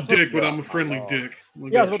 I'm a dick, but I'm a friendly dick.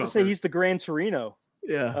 Yeah, I was about to say he's the Gran Torino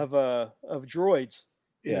Yeah. of droids.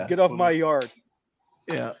 Yeah. Get off my yard.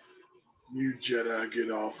 Yeah. You Jedi, get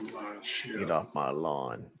off my ship. Get off my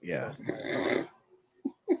lawn. Yeah.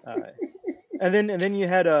 And then you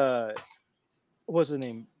had what was his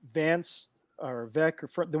name? Vance or Vec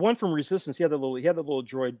or the one from Resistance. He had the little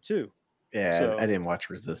droid too. Yeah. So- I didn't watch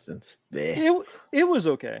Resistance. Bleh. It was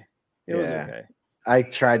okay. It was Yeah. okay. I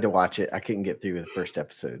tried to watch it. I couldn't get through the first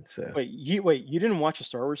episode. So Wait, you didn't watch a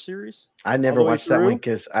Star Wars series? I never the way watched that one through?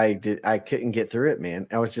 because I couldn't get through it, man.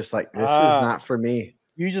 I was just like, this is Ah. not for me.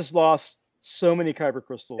 You just lost so many Kyber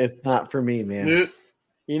crystals. It's not for me, man. Yeah.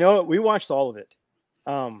 You know what? We watched all of it.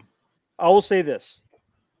 I will say this: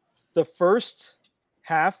 the first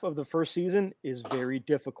half of the first season is very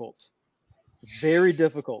difficult. Very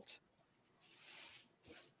difficult.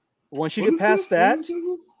 Once you What get is past this? that, What is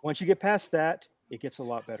this? once you get past that, it gets a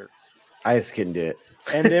lot better. I just couldn't do it.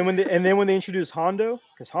 And then when they introduce Hondo,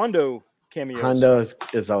 because Hondo cameos, Hondo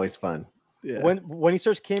is always fun. Yeah. when he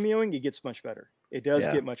starts cameoing, it gets much better. It does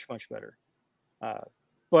Yeah. get much better.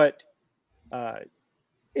 But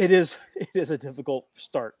it is a difficult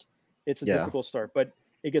start. It's a Yeah. difficult start, but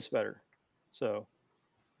it gets better. So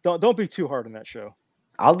don't be too hard on that show.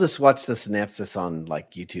 I'll just watch the synopsis on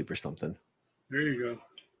like YouTube or something. There you go.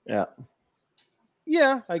 Yeah.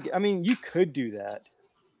 Yeah, I mean you could do that,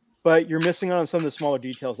 but you're missing out on some of the smaller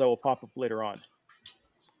details that will pop up later on.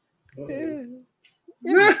 It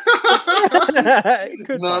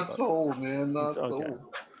could Not pop up. sold, man. Not It's okay.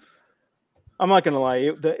 sold. I'm not gonna lie.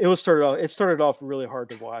 It started off really hard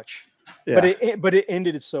to watch, Yeah. but it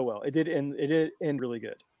ended so well. It did end really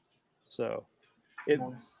good. So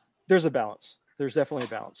there's a balance. There's definitely a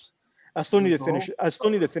balance. I still need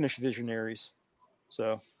to finish Visionaries.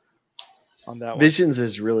 So on that one. Visions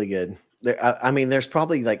is really good. I mean, there's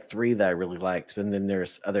probably like 3 that I really liked, and then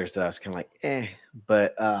there's others that I was kind of like, eh.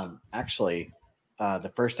 But actually,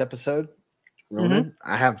 the first episode, Ronan,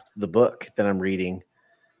 I have the book that I'm reading.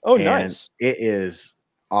 Oh, and nice. It is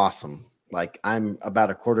awesome. Like I'm about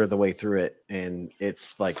a quarter of the way through it, and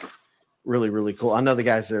it's like really, really cool. I know the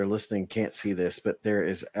guys that are listening can't see this, but there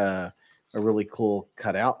is a really cool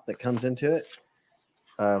cutout that comes into it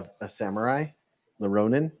of a samurai, the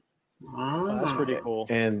Ronin. That's pretty cool.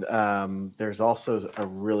 And there's also a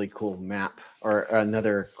really cool map or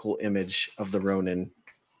another cool image of the Ronin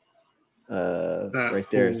right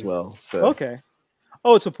there as cool. well. So Okay.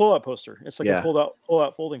 Oh, it's a pull-out poster. It's like Yeah. a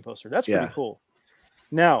pull-out folding poster. That's pretty Yeah. cool.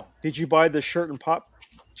 Now, did you buy the shirt and pop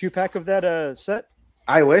 2-pack of that set?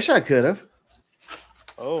 I wish I could have.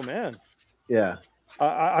 Oh man. Yeah.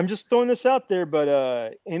 I'm just throwing this out there,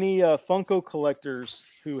 but any Funko collectors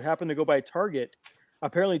who happen to go by Target,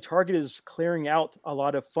 apparently Target is clearing out a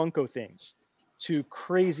lot of Funko things to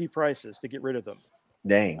crazy prices to get rid of them.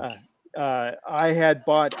 Dang.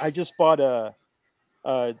 I just bought a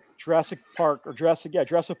Jurassic Park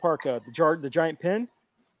the giant pin.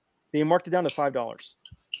 They marked it down to $5.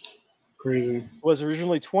 Crazy. It was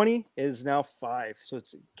originally 20, it is now 5. So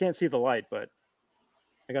it's can't see the light, but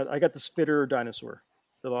I got the Spitter dinosaur.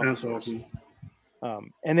 The That's Dilophosaurus.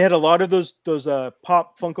 awesome. And they had a lot of those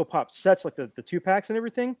Funko Pop sets, like the 2-packs and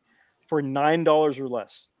everything, for $9 or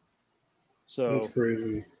less. So That's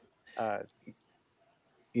crazy. get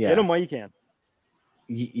Yeah. them while you can.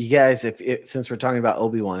 You guys, since we're talking about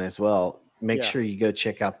Obi-Wan as well, make Yeah. sure you go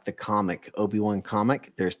check out the comic, Obi-Wan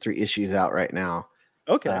comic. There's 3 issues out right now.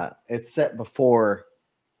 Okay. It's set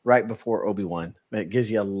right before Obi-Wan. It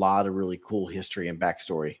gives you a lot of really cool history and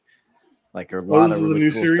backstory. Like a lot This of is a really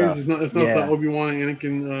new cool series. stuff. It's not Yeah. the Obi-Wan and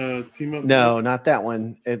Anakin team up. No, not that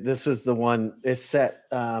one. This was the one. It's set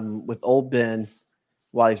with old Ben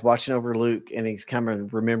while he's watching over Luke, and he's kind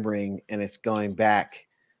of remembering, and it's going back.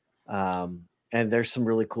 And there's some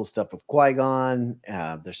really cool stuff with Qui-Gon.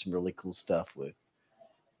 There's some really cool stuff with.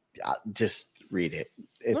 Just read it.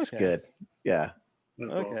 It's Okay. good. Yeah.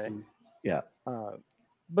 That's Okay. awesome. Yeah.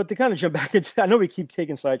 But to kind of jump back into, I know we keep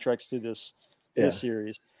taking sidetracks to this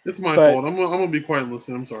series. It's my But- fault. I'm gonna be quiet and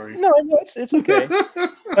listen. I'm sorry. No, it's okay.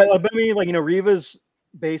 but I mean, like, Reva's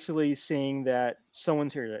basically seeing that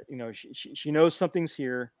someone's here. That she knows something's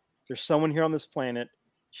here. There's someone here on this planet.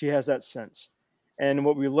 She has that sense. And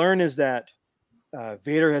what we learn is that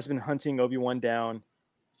Vader has been hunting Obi-Wan down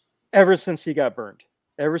ever since he got burned.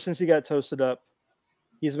 Ever since he got toasted up,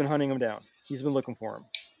 he's been hunting him down. He's been looking for him.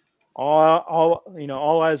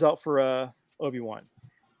 All eyes out for Obi-Wan.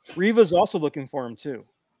 Reva's also looking for him too.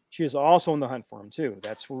 She is also on the hunt for him too.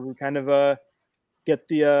 That's where we kind of get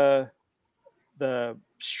the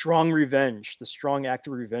strong revenge, the strong act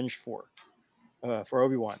of revenge for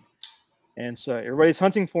Obi-Wan. And so everybody's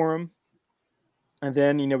hunting for him. And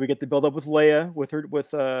then we get the build up with Leia with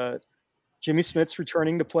Jimmy Smits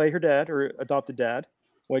returning to play her dad or adopted dad.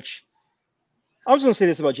 Which I was going to say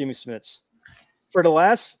this about Jimmy Smits. For the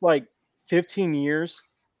last 15 years,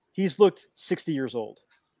 he's looked 60 years old.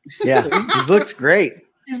 Yeah, he looks great.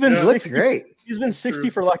 He's been He looks great. He's been 60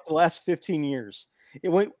 for the last 15 years.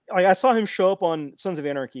 I saw him show up on Sons of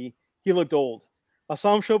Anarchy. He looked old. I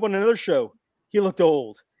saw him show up on another show. He looked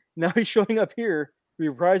old. Now he's showing up here,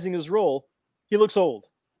 reprising his role. He looks old.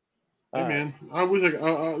 Hey man, I wish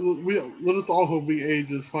let us all hope we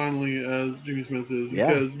age as finally as Jimmy Smith is,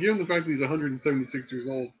 because given the fact that he's 176 years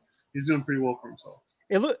old, he's doing pretty well for himself.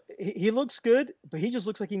 He looks good, but he just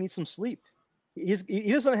looks like he needs some sleep. He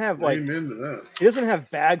doesn't have Amen to that. He doesn't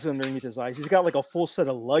have bags underneath his eyes. He's got a full set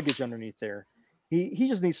of luggage underneath there. He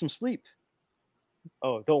just needs some sleep.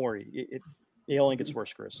 Oh, don't worry. It only gets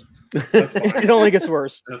worse, Chris. That's fine. It only gets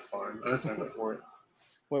worse. That's fine. I signed up for it.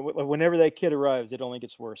 Whenever that kid arrives, it only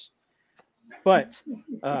gets worse. But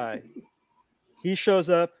he shows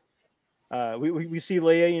up. We see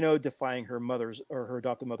Leia, defying her mother's or her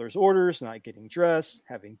adopted mother's orders, not getting dressed,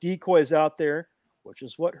 having decoys out there, which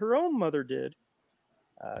is what her own mother did.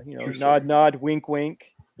 Nod, wink,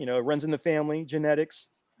 wink. Runs in the family, genetics.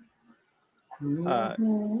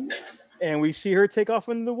 And we see her take off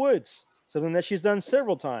into the woods, something that she's done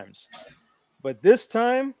several times. But this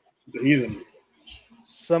time,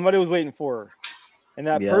 somebody was waiting for her. And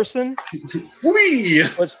that person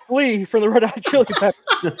was Flea from the Red Hot Chili Peppers.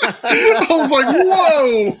 I was like,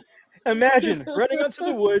 whoa! Imagine running onto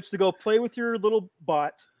the woods to go play with your little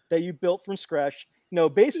bot that you built from scratch.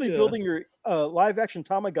 Basically building your live-action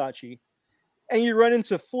Tamagotchi, and you run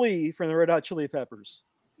into Flea from the Red Hot Chili Peppers.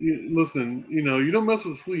 Listen, you don't mess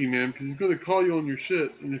with Flea, man, because he's going to call you on your shit.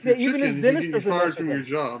 And if you're even chicken, his dentist doesn't fired mess from with your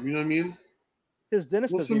job. You know what I mean? His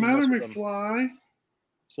dentist What's the doesn't matter, mess with him. McFly?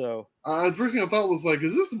 So the first thing I thought was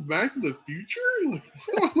is this Back to the Future? What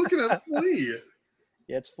am I looking at Flea?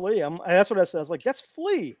 Yeah, it's Flea. That's what I said. I was like, that's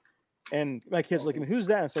Flea. And my kid's looking, who's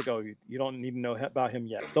that? And it's like, oh, you don't need to know about him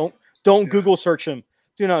yet. Don't Google search him.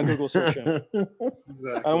 Do not Google search him.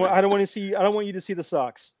 Exactly. I don't want to see. I don't want you to see the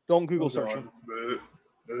socks. Don't Google search him.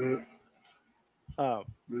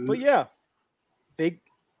 But yeah, they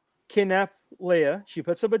kidnap Leia. She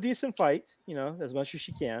puts up a decent fight, as much as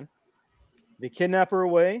she can. They kidnap her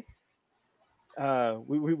away.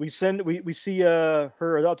 We see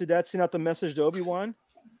her adopted dad send out the message to Obi-Wan.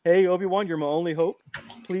 Hey, Obi-Wan, you're my only hope.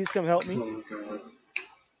 Please come help me.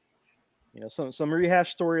 Some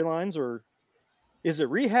rehashed storylines, or is it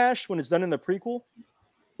rehashed when it's done in the prequel?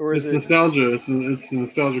 Or is it's nostalgia. It's the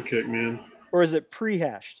nostalgia kick, man. Or is it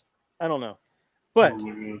pre-hashed? I don't know. But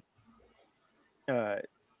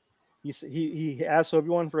he asks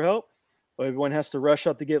Obi-Wan for help. Obi-Wan has to rush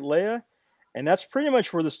out to get Leia. And that's pretty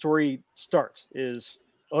much where the story starts, is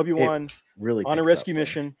Obi-Wan on a rescue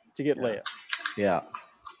mission to get Leia. Yeah.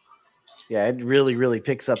 Yeah, it really, really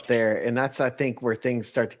picks up there. And that's, I think, where things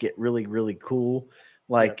start to get really, really cool.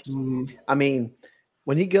 I mean,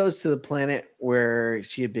 when he goes to the planet where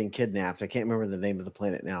she had been kidnapped, I can't remember the name of the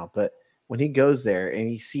planet now, but when he goes there and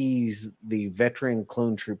he sees the veteran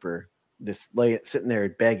clone trooper, sitting there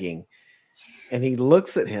begging, and he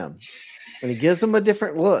looks at him and he gives him a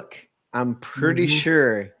different look. I'm pretty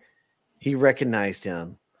sure he recognized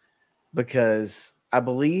him, because I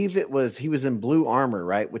believe he was in blue armor,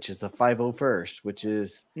 right? Which is the 501st, which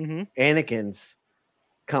is Anakin's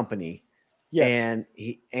company. Yes. And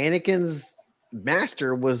Anakin's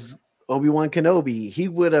master was Obi-Wan Kenobi. He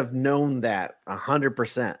would have known that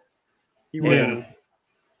 100%. He would have.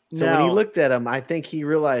 So when he looked at him, I think he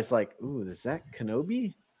realized, ooh, is that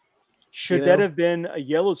Kenobi? Should that have been a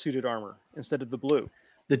yellow suited armor instead of the blue?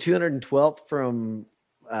 The 212th from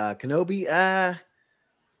Kenobi?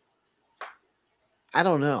 I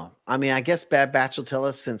don't know. I mean, I guess Bad Batch will tell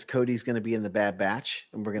us, since Cody's going to be in the Bad Batch,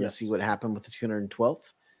 and we're going to see what happened with the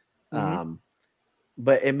 212th.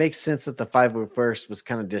 But it makes sense that the 501st was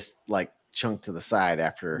kind of just chunked to the side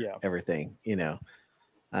after everything, Yeah,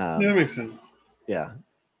 that makes sense. Yeah.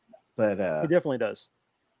 But it definitely does.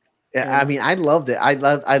 Yeah, I mean, I loved it. I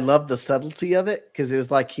love the subtlety of it, because it was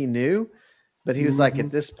like he knew, but he was at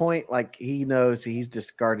this point, he knows he's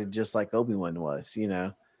discarded just like Obi-Wan was,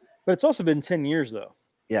 But it's also been 10 years, though.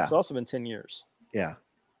 Yeah. It's also been 10 years. Yeah.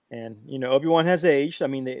 And, Obi-Wan has aged. I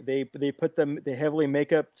mean, they heavily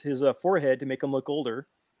make up his forehead to make him look older.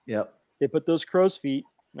 Yep. They put those crow's feet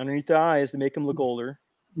underneath the eyes to make him look older.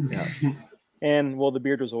 Yeah. And, well, the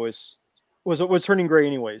beard was turning gray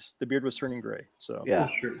anyways. The beard was turning gray. So, yeah.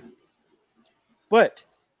 Sure. But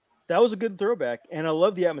that was a good throwback. And I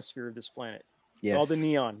love the atmosphere of this planet. Yes. All the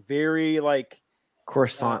neon. Very,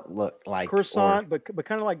 Coruscant look like Coruscant, but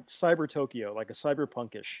kind of like Cyber Tokyo, like a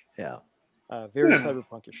cyberpunkish, yeah, very Yeah.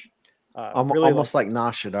 cyberpunkish. almost, Really almost like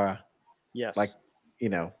Nashidara, yes, like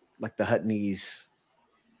like the Huttonese,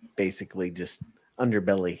 basically just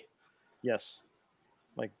underbelly. yes,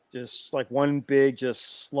 like just like one big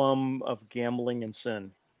just slum of gambling and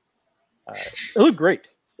sin. It looked great.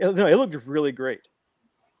 It looked really great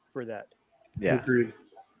for that. Yeah, Agreed.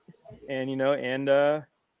 And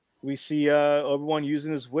we see Obi-Wan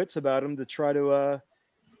using his wits about him to try to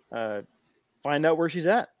find out where she's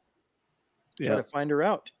at, try to find her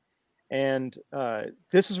out. And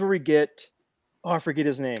this is where we get I forget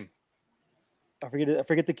his name. I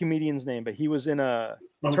forget the comedian's name, but he was in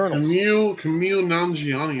Eternals. Camille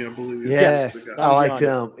Nanjiani, I believe. yes, is the guy. I like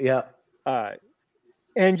Nanjiani. him. Yeah,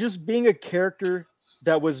 And just being a character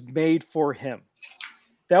that was made for him.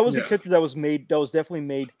 That was a Yeah. character that was definitely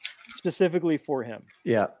made specifically for him.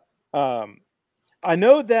 yeah, I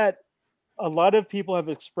know that a lot of people have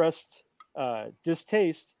expressed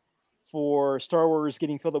distaste for Star Wars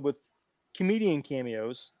getting filled up with comedian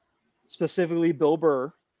cameos, specifically Bill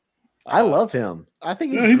Burr. I love him. I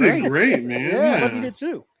think he's Yeah, he great. did great, man. Yeah. I thought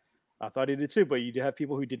he did too. But you do have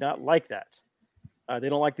people who did not like that. They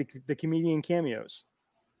don't like the comedian cameos.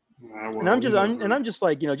 And I'm just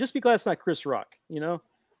like, just be glad it's not Chris Rock,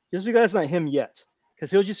 just be glad it's not him yet,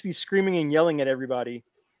 because he'll just be screaming and yelling at everybody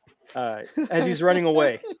as he's running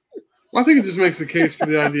away. Well, I think it just makes the case for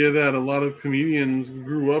the idea that a lot of comedians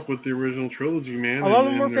grew up with the original trilogy, man. A lot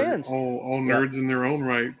of them and are they're fans. All nerds in their own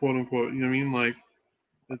right, quote unquote. You know what I mean? Like,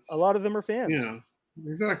 it's A lot of them are fans. Yeah,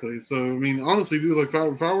 exactly. So, I mean, honestly, dude, like,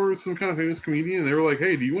 if I were some kind of famous comedian, and they were like,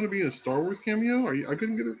 "Hey, do you want to be in a Star Wars cameo?" I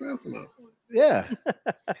couldn't get it fast enough. Yeah,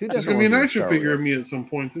 who There's doesn't gonna be an want to action Star figure of Wars? me at some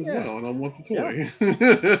points as Yeah. well, and I want the toy.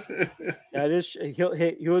 That is, he'll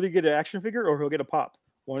either get an action figure or he'll get a pop.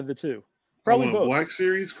 One of the two. I Probably want a both. Black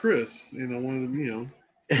Series Chris. One of them.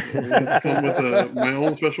 I want to come with my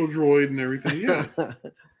own special droid and everything. Yeah.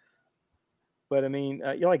 But I mean,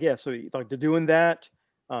 so like they're doing that.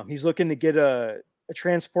 He's looking to get a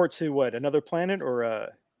transport to another planet or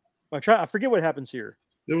I forget what happens here.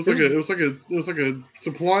 It was like a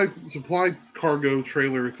supply cargo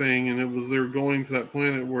trailer thing, and they were going to that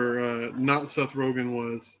planet where not Seth Rogen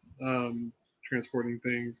was transporting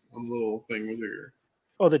things on the little thing with here.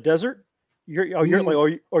 Oh, the desert. You're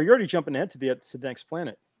already jumping ahead to the next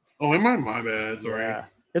planet. Oh, am I? My bad. Sorry. Yeah,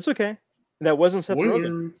 it's okay. That wasn't Seth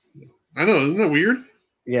Rogen. I know, isn't that weird?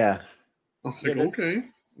 Yeah, I was like, okay.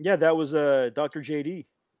 Yeah, that was Dr. JD.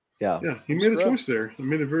 yeah. Yeah, he made a choice there. He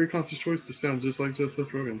made a very conscious choice to sound just like Seth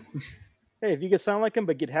Rogen. Hey, if you could sound like him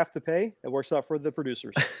but get half the pay, that works out for the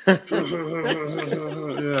producers. Yeah,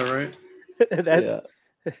 right.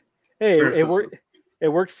 Hey, Fair it worked. It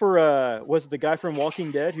worked for was it the guy from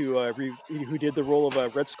Walking Dead who did the role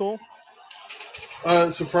of Red Skull?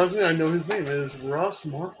 Surprisingly, I know his name is Ross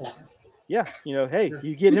Marquand. Yeah,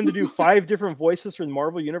 you get him to do 5 different voices for the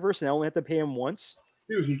Marvel Universe, and I only have to pay him once.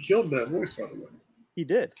 Dude, he killed that voice, by the way. He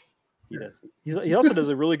did. He does. He also does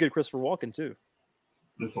a really good Christopher Walken too.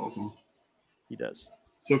 That's awesome. He does.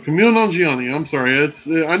 So Camille Nanjiani, I'm sorry.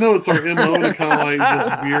 I know it's our MO to kind of like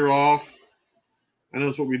just veer off. I know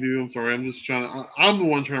that's what we do. I'm sorry. I'm just trying to. I'm the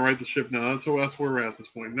one trying to right the ship now. That's where we're at this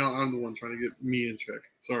point. Now I'm the one trying to get me in check.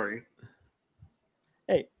 Sorry.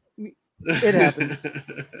 Hey, it happens.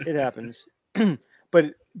 It happens.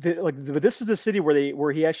 But this is the city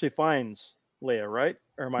where he actually finds Leia, right?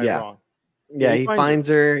 Or am I wrong? Yeah, he finds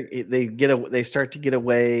her. They start to get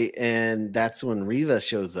away, and that's when Reva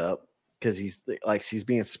shows up because she's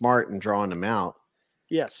being smart and drawing him out.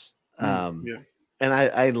 Yes. And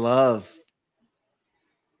I love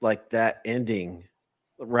like that ending,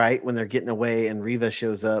 right when they're getting away, and Reva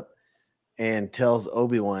shows up and tells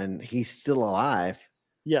Obi-Wan he's still alive.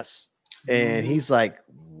 Yes. And he's like,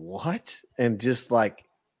 "What?" And just like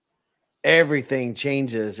everything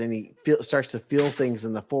changes, and he starts to feel things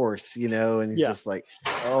in the Force, and he's just like,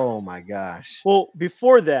 "Oh my gosh!" Well,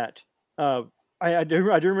 before that, I do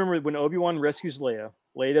remember when Obi-Wan rescues Leia.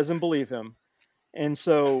 Leia doesn't believe him, and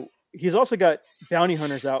so he's also got bounty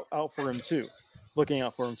hunters out for him too, looking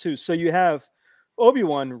out for him too. So you have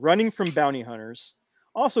Obi-Wan running from bounty hunters,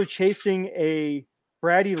 also chasing a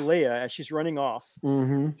bratty Leia as she's running off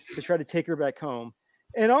to try to take her back home,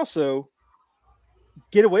 and also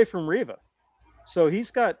get away from Reva. So he's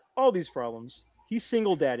got all these problems. He's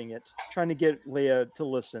single dadding it, trying to get Leia to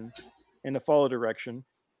listen and to follow direction.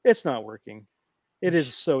 It's not working. It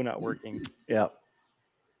is so not working. Yeah.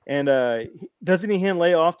 And doesn't he hand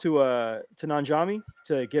Leia off to Nanjami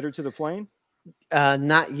to get her to the plane?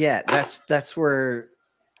 Not yet. That's where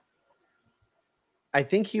I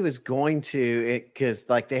think he was going to because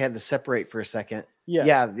like they had to separate for a second.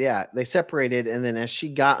 Yes. Yeah. They separated, and then as she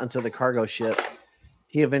got onto the cargo ship,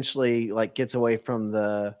 he eventually like gets away from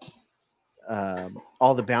the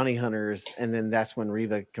all the bounty hunters, and then that's when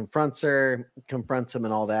Reva confronts him,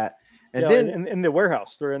 and all that. And then in the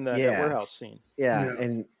warehouse, they're in that Yeah. warehouse scene. yeah, Yeah.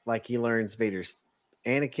 and like he learns Vader's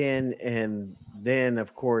Anakin, and then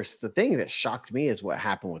of course the thing that shocked me is what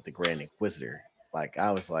happened with the Grand Inquisitor. Like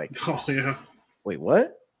I was like, Oh yeah, wait,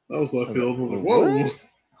 what? that was left field. I was like, What? whoa.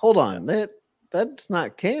 Hold on, that's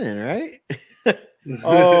not canon, right?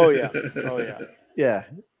 Oh yeah. Yeah,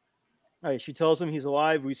 All right, she tells him he's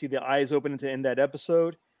alive. We see the eyes open to end that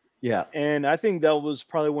episode, yeah, and I think that was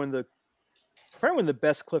probably one of the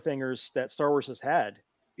best cliffhangers that Star Wars has had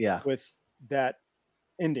yeah. with that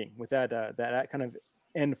ending, with that kind of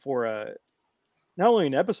end for not only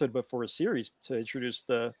an episode but for a series to introduce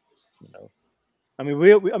the, I mean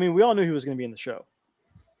we all knew he was going to be in the show,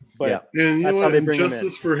 but Yeah. And you That's know how what? they And bring him in.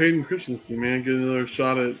 justice for Hayden Christensen, man, get another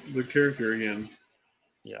shot at the character again.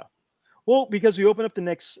 yeah, well, because we open up the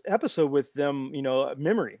next episode with them,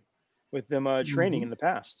 memory, with them training Mhm. in the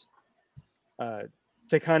past,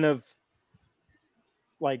 to kind of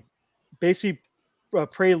like basically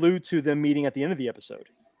prelude to them meeting at the end of the episode,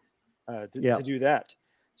 to do that.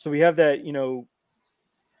 So we have that,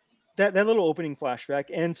 that little opening flashback.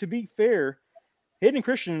 And to be fair, Hayden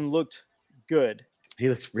Christensen looked good, He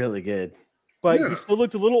looks really good. but Yeah. he still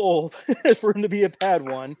looked a little old for him to be a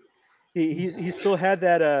Padawan. He still had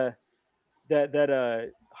that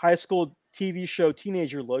high school TV show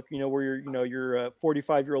teenager look, where you're a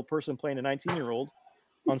 45-year-old person playing a 19-year-old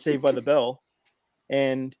on Saved by the Bell,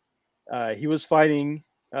 and he was fighting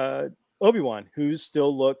Obi-Wan, who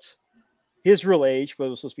still looked his real age, but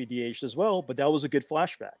was supposed to be de-aged as well. But that was a good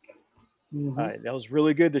flashback. Mhm. That was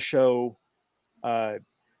really good to show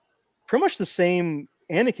pretty much the same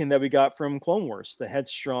Anakin that we got from Clone Wars, the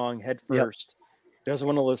headstrong, head first, doesn't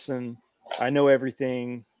want to listen, I know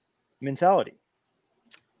everything mentality.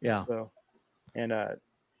 Yeah. So, and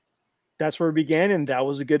that's where it began, and that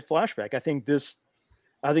was a good flashback. I think the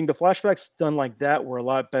flashbacks done like that were a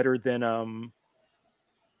lot better than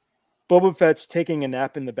Boba Fett's taking a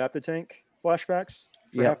nap in the Bapta tank flashbacks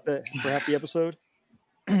for half the episode.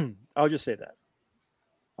 I'll just say that.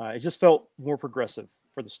 It just felt more progressive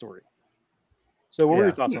for the story. So what were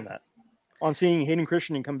your thoughts on that? On seeing Hayden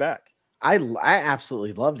Christensen come back? I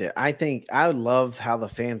absolutely loved it. I think I love how the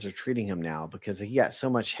fans are treating him now because he got so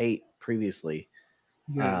much hate previously.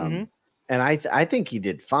 Yeah. And I think he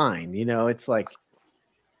did fine. It's like,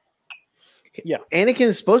 Yeah. Anakin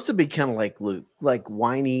is supposed to be kind of like Luke, like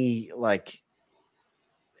whiny, like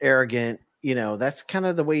arrogant. That's kind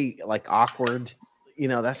of the way, like awkward.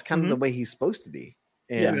 That's kind of the way he's supposed to be.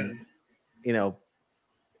 And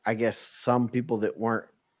I guess some people that weren't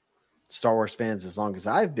Star Wars fans as long as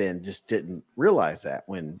I've been just didn't realize that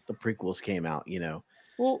when the prequels came out.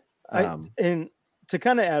 Well, and to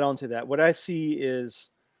kind of add on to that, what I see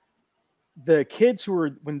is the kids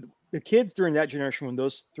during that generation when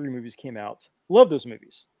those three movies came out loved those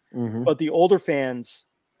movies, but the older fans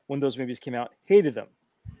when those movies came out hated them.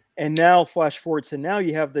 And now flash forward to now,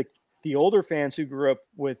 you have the older fans who grew up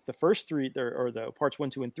with the first three or the parts 1,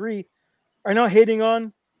 2, and 3 are now hating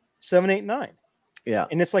on 7, 8, 9. Yeah.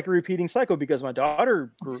 And it's like a repeating cycle because my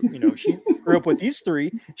daughter she grew up with these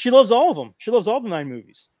three. She loves all of them. She loves all the 9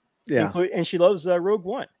 movies. Yeah. And she loves Rogue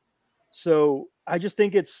One. So I just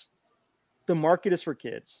think the market is for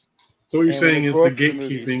kids. So what you're And when saying they is grow the up with the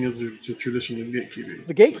movies- gatekeeping is the tradition of gatekeeping.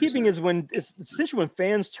 The gatekeeping is when it's essentially when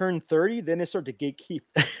fans turn 30, then they start to gatekeep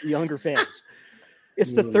the younger fans.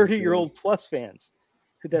 It's the 30-year-old plus fans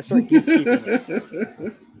that start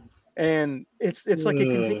gatekeeping. And it's like a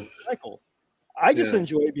continuous cycle. I just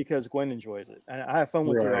enjoy it because Gwen enjoys it, and I have fun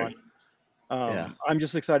with her on. I'm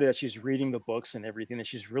just excited that she's reading the books and everything, and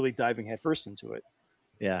she's really diving headfirst into it.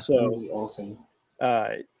 Yeah. That So, was awesome.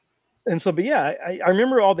 but yeah, I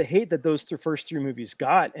remember all the hate that those first 3 movies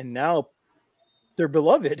got, and now they're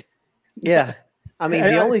beloved. Yeah. I mean,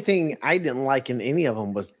 And the I- only thing I didn't like in any of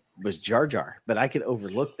them was Jar Jar, but I could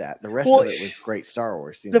overlook that. The rest Well, of it was great Star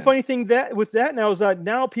Wars. The funny thing that with that now is that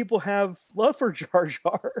now people have love for Jar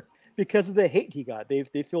Jar because of the hate he got. They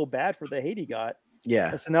feel bad for the hate he got. Yeah.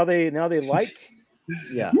 And so now they like.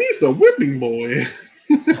 Yeah. Me's a whipping boy.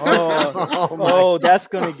 Oh, that's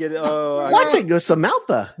gonna get. Watch it go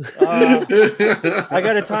Samantha. I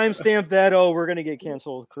got to timestamp that. Oh, we're gonna get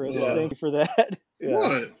canceled, Chris. Yeah. Thank you for that.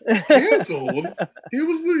 What? Canceled? He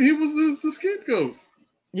was the scapegoat.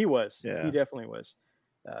 He was. Yeah. He definitely was.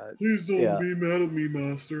 Please don't Yeah. be mad at me,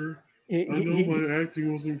 master. I know my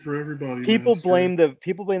acting wasn't for everybody. people Master. blame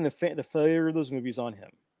the failure of those movies on him,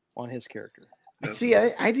 on his character. That's See,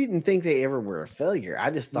 I didn't think they ever were a failure. I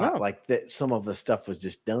just thought No. like that some of the stuff was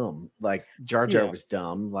just dumb. Like Jar Jar Yeah. was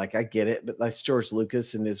dumb. Like I get it, but that's George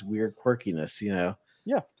Lucas and his weird quirkiness, you know.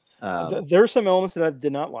 Yeah. Um, There are some elements that I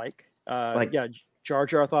did not like. Like- Yeah, Jar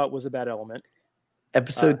Jar I thought was a bad element.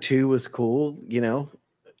 episode 2 was cool, you know,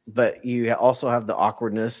 but you also have the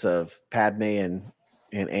awkwardness of Padme and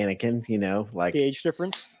Anakin, you know, like The age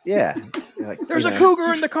difference. yeah, like, There's you a know,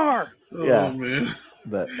 cougar in the car. Oh Yeah. man.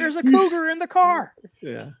 but There's a cougar in the car.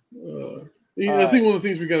 yeah, I think one of the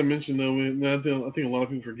things we got to mention though, and I think a lot of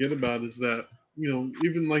people forget about is that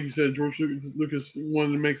even like you said, George Lucas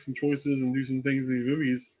wanted to make some choices and do some things in these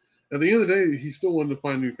movies. At the end of the day, he still wanted to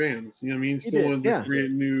find new fans. You know what I mean? He still did, wanted to yeah.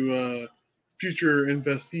 create new future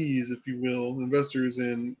investees, if you will, investors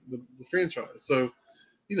in the franchise. So,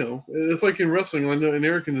 it's like in wrestling. I know, and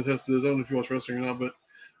Eric can attest to this. I don't know if you watch wrestling or not, but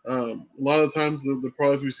a lot of times the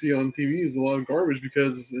product we see on TV is a lot of garbage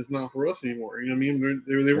because it's not for us anymore. You know what I mean?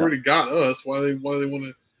 They've already got us. Why they want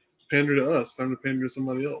to pander to us? Time to pander to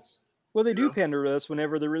somebody else. Well, they do Yeah. pander to us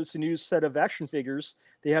whenever there is a new set of action figures.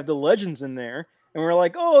 They have the legends in there, and we're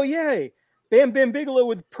like, oh, yay. Bam Bam Bigelow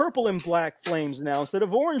with purple and black flames now instead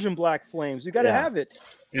of orange and black flames. We got to Yeah. have it.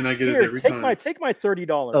 And I get it Here, every take time. my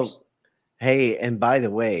 $30. Oh, hey, and by the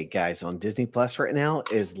way, guys, on Disney Plus right now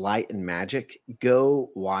is Light and Magic.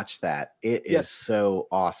 Go watch that. It is Yes. so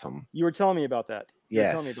awesome. You were telling me about that. You were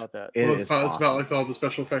telling me Yes, about that. it Well, is it's about awesome. like all the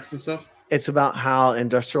special effects and stuff. It's about how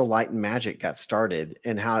Industrial Light and Magic got started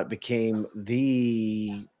and how it became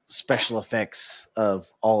the special effects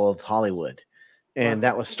of all of Hollywood. And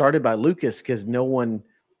that was started by Lucas because no one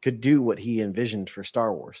could do what he envisioned for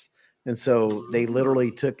Star Wars. And so they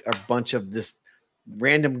literally took a bunch of just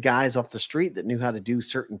random guys off the street that knew how to do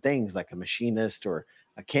certain things, like a machinist or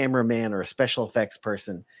a cameraman or a special effects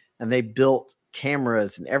person. And they built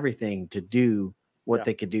cameras and everything to do what Yeah.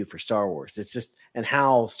 they could do for Star Wars. It's just, and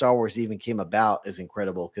how Star Wars even came about is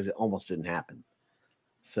incredible because it almost didn't happen.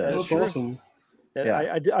 So That's That's true. awesome. That-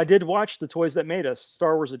 Yeah. I did watch the Toys That Made Us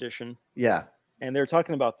Star Wars edition, yeah, and they're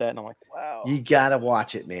talking about that, and I'm like, wow, you gotta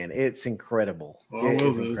watch it, man. It's incredible. Oh, I It love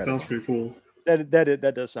is that. It incredible. sounds pretty cool.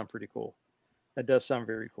 that does sound pretty cool. That does sound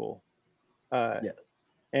very cool. Yeah.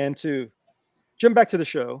 And to jump back to the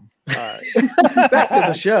show, Back to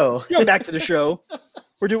the show. jump back to the show.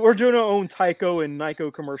 We're doing our own Tyco and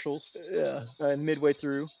Nyko commercials. Yeah. Midway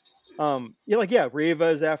through. Reva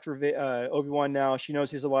is after Obi-Wan now. She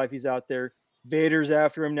knows he's alive. He's out there. Vader's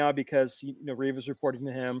after him now because Reva's reporting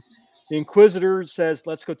to him. The Inquisitor says,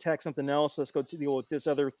 "Let's go attack something else. Let's go to deal with this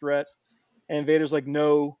other threat." And Vader's like,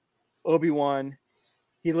 "No, Obi-Wan.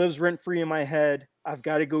 He lives rent free in my head. I've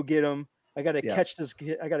got to go get him. I got to catch this.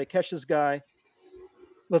 I got to catch this guy.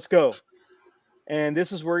 Let's go." And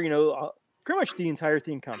this is where pretty much the entire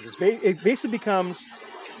thing comes. It basically becomes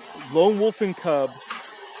Lone Wolf and Cub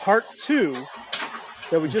Part 2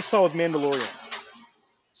 that we just saw with Mandalorian.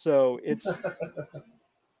 So it's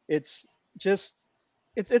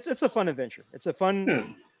a fun adventure. It's a fun, Yeah.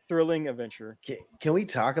 thrilling adventure. Can we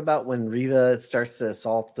talk about when Reva starts to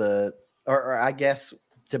assault or I guess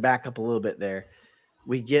to back up a little bit there,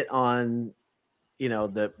 we get on,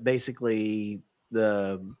 basically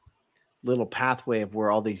the little pathway of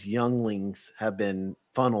where all these younglings have been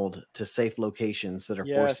funneled to safe locations that are force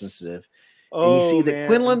Yes. sensitive. Oh, And you see that man,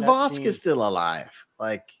 Quinlan that Vosk scene. is still alive.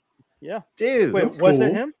 Like, Yeah. dude, Wait, That's was that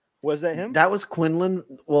cool. him? Was that him? that was Quinlan.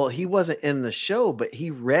 Well, he wasn't in the show, but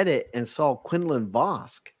he read it and saw Quinlan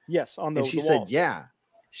Vosk. Yes, on the And she the said, walls. yeah,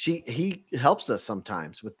 he helps us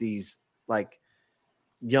sometimes with these like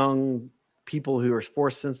young people who are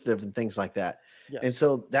force sensitive and things like that. Yes. And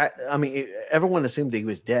so everyone assumed that he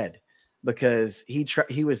was dead because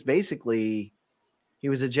he was basically, he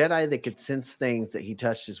was a Jedi that could sense things that he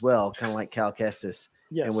touched as well, kind of like Cal Kestis,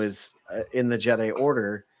 yes. and was in the Jedi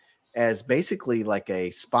Order as basically like a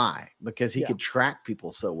spy because he Yeah. could track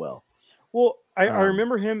people so well. Well, I um,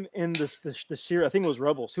 remember him in the series. I think it was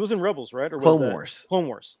Rebels. He was in Rebels, right? Or was Clone that- Wars. Clone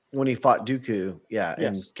Wars. When he fought Dooku, Yes.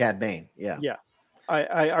 and Cad Bane, Yeah.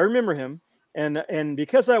 I remember him, and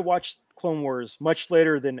because I watched Clone Wars much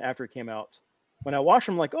later than after it came out, when I watched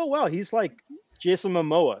him, I'm like, oh wow, he's like Jason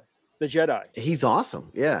Momoa, the Jedi. he's awesome.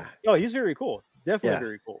 Yeah, Oh, he's very cool. Definitely Yeah.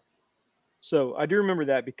 very cool. So I do remember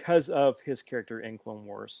that because of his character in Clone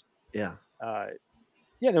Wars. yeah. And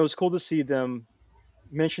it was cool to see them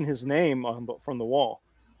mention his name from the wall.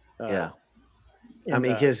 Yeah. I in,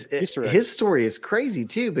 mean, because Easter eggs. his story is crazy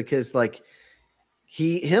too, because like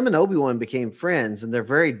him and Obi-Wan became friends and they're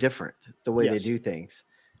very different the way Yes. they do things.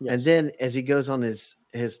 Yes. And then as he goes on his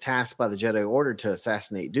his task by the Jedi Order to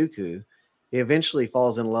assassinate Dooku, he eventually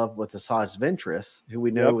falls in love with Asajj Ventress, who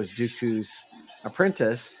we know was Dooku's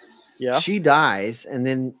apprentice. Yeah. She dies, and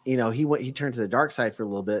then he turned to the dark side for a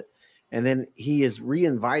little bit, and then he is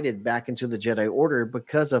reinvited back into the Jedi Order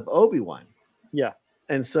because of Obi-Wan. Yeah.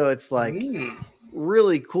 And so it's like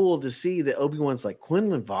really cool to see that Obi-Wan's like,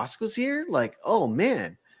 Quinlan Vosko's here? Like, oh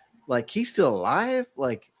man, like he's still alive?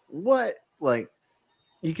 Like, what? Like,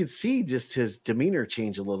 you could see just his demeanor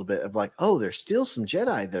change a little bit of like, oh, there's still some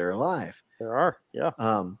Jedi that are alive. There are, yeah.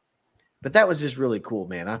 But that was just really cool,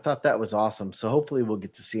 man. I thought that was awesome. So hopefully we'll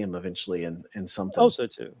get to see him eventually in something. Also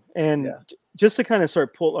too. And just to kind of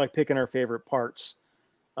start picking our favorite parts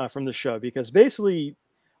from the show, because basically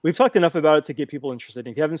we've talked enough about it to get people interested.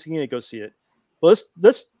 If you haven't seen it, go see it. But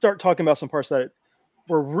let's start talking about some parts that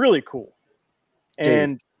were really cool.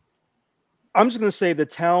 And I'm just going to say the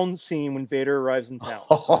town scene when Vader arrives in town.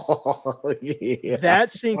 Oh, yeah.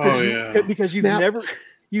 That scene, because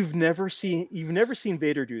you've never seen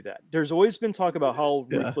Vader do that. There's always been talk about how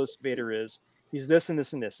ruthless Vader is. He's this and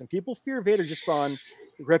this and this, and people fear Vader just on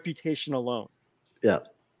reputation alone. Yeah,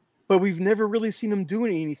 but we've never really seen him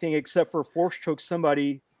doing anything except for force choke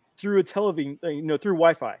somebody through a television, through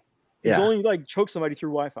Wi-Fi. He's only like choked somebody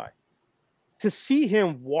through Wi-Fi. To see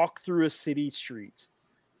him walk through a city street,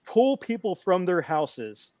 pull people from their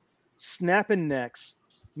houses, snapping necks,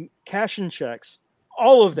 cashing checks,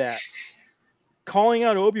 all of that, calling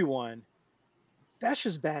out Obi-Wan, that's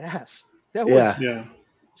just badass. That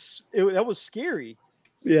was scary,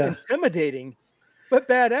 intimidating, but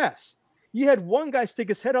badass. You had one guy stick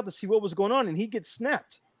his head out to see what was going on, and he gets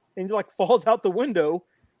snapped and he like falls out the window.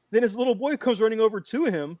 Then his little boy comes running over to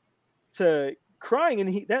him, crying,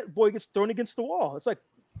 and that boy gets thrown against the wall. It's like,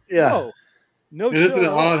 no. Isn't it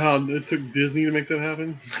odd how it took Disney to make that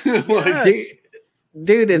happen?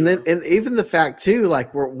 Dude, and even the fact too,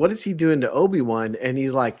 like, what is he doing to Obi-Wan? And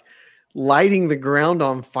he's like lighting the ground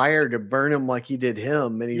on fire to burn him like he did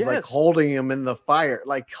him, and he's like holding him in the fire.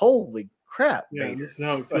 Like, holy crap! Yeah, man. This is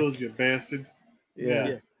how it feels, you bastard.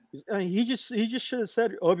 Yeah. I mean, he just should have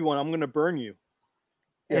said, Obi-Wan, I'm going to burn you,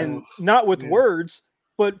 and not with words,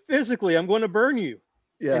 but physically, I'm going to burn you.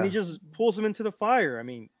 Yeah, and he just pulls him into the fire. I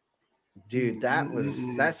mean, dude,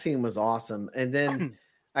 that scene was awesome. And then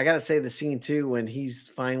I got to say the scene too, when he's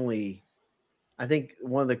finally, I think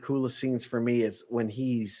one of the coolest scenes for me is when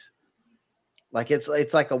he's like, it's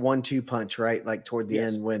like a 1-2 punch, right? Like toward the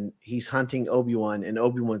end when he's hunting Obi-Wan, and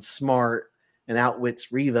Obi-Wan's smart and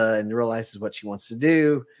outwits Reva and realizes what she wants to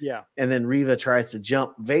do. Yeah. And then Reva tries to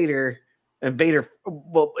jump Vader, and Vader,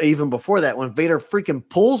 well, even before that, when Vader freaking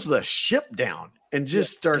pulls the ship down and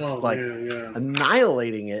just starts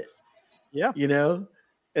annihilating it. Yeah.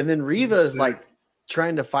 And then Reva is like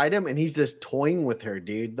trying to fight him, and he's just toying with her,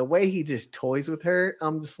 dude. The way he just toys with her,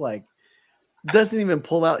 I'm just like, doesn't even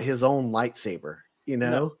pull out his own lightsaber,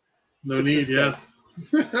 No need,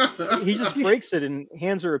 he just breaks it and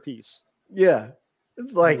hands her a piece. Yeah.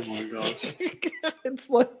 It's like, oh my gosh. It's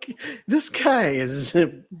like, this guy is,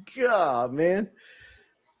 God, man.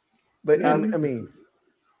 But I mean,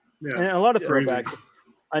 and a lot of throwbacks.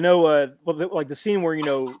 I know, like the scene where,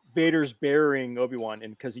 Vader's burying Obi-Wan,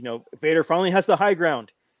 and because, Vader finally has the high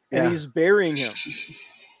ground, and he's burying him,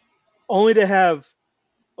 only to have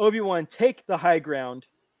Obi-Wan take the high ground,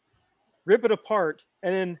 rip it apart,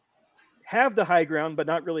 and then have the high ground, but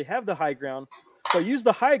not really have the high ground, but use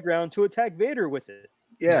the high ground to attack Vader with it.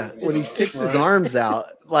 Yeah, when he sticks his arms out,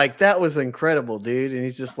 like, that was incredible, dude. And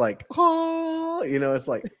he's just like, oh, it's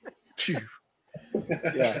like, phew.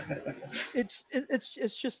 Yeah, it's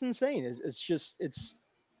just insane. It's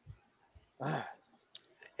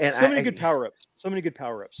and so many good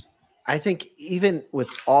power-ups. I think even with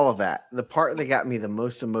all of that, the part that got me the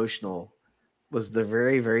most emotional was the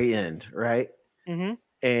very, very end, right? Mm-hmm.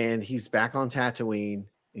 And he's back on Tatooine, and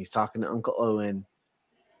he's talking to Uncle Owen,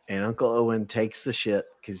 and Uncle Owen takes the ship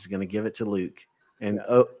because he's going to give it to Luke. And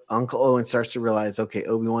Uncle Owen starts to realize, okay,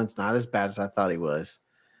 Obi-Wan's not as bad as I thought he was.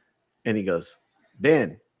 And he goes,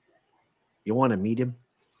 Ben, you want to meet him?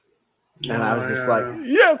 And I was just like,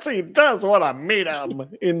 yes, he does want to meet him.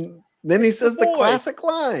 And then he says the classic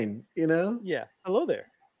line, Yeah, hello there.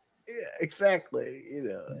 Yeah, exactly.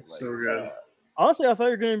 So good. Honestly, I thought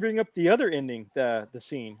you were going to bring up the other ending, the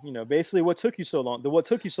scene. Basically, what took you so long?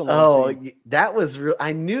 Oh, that was real.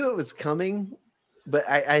 I knew it was coming, but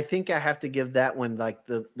I think I have to give that one, like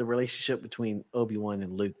the relationship between Obi-Wan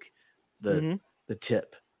and Luke, the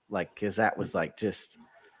tip, like, because that was like just,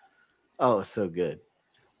 so good.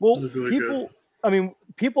 Well,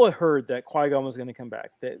 people had heard that Qui-Gon was going to come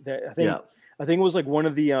back. That I think it was like one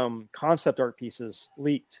of the concept art pieces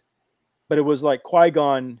leaked but it was like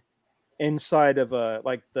Qui-Gon inside of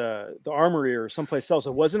like the armory or someplace else.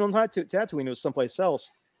 It wasn't on Tatooine, it was someplace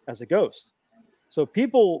else as a ghost. So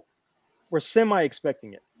people were semi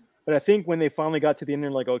expecting it. But I think when they finally got to the end, they're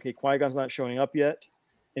like, okay, Qui-Gon's not showing up yet,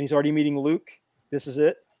 and he's already meeting Luke. This is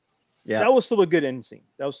it. Yeah. That was still a good end scene.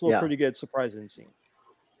 That was still a Yeah. pretty good surprise end scene.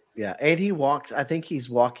 Yeah. And he walks, I think he's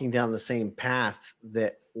walking down the same path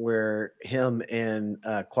that where him and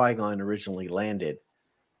Qui-Gon originally landed.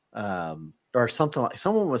 Or something like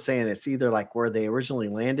someone was saying it's either like where they originally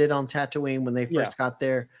landed on Tatooine when they first got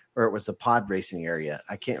there, or it was the pod racing area.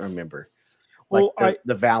 I can't remember. Like Well,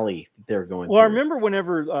 the valley they're going Well, I through. remember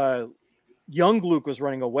whenever young Luke was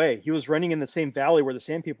running away, he was running in the same valley where the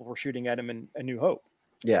Sand People were shooting at him in A New Hope.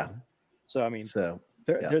 Yeah. So I mean, So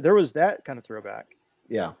there was that kind of throwback.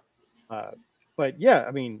 yeah. But yeah,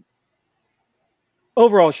 I mean,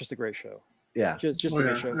 overall, it's just a great show. Yeah. Just a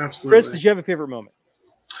great show. Absolutely. Chris, did you have a favorite moment?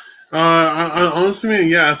 I honestly, man,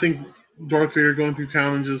 yeah, I think Darth Vader going through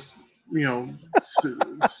town and just,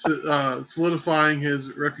 solidifying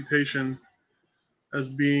his reputation as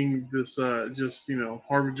being this,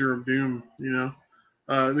 harbinger of doom,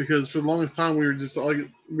 because for the longest time we were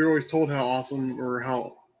always told how awesome or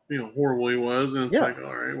how, horrible he was. And it's like,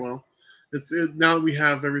 all right, well, now that we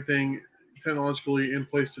have everything technologically in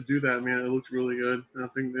place to do that, man, it looked really good. And I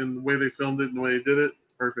think and the way they filmed it and the way they did it,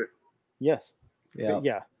 perfect. Yes. Yeah.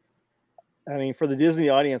 Yeah. I mean, for the Disney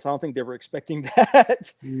audience, I don't think they were expecting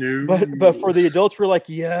that. No. But for the adults, we're like,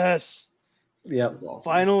 yes. Yeah. That was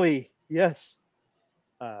awesome. Finally, yes.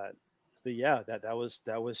 That was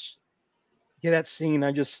that scene.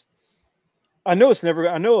 I know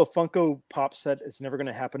a Funko Pop set is never going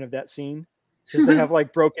to happen of that scene because they have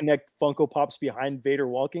like broken neck Funko Pops behind Vader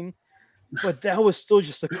walking, but that was still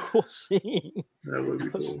just a cool scene. That would be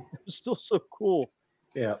cool. It was still so cool.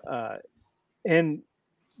 Yeah. And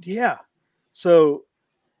yeah, so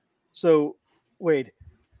Wade,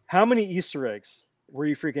 how many Easter eggs were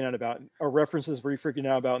you freaking out about, or references were you freaking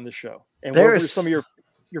out about in the show? And what were some of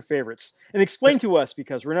your favorites? And explain to us,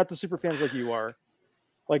 because we're not the super fans like you are.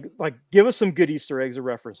 Like give us some good Easter eggs or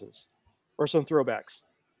references, or some throwbacks.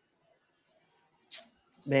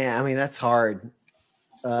 Man, I mean that's hard.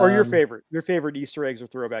 Or your favorite Easter eggs or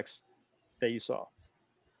throwbacks that you saw.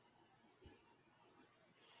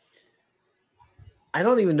 I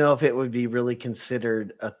don't even know if it would be really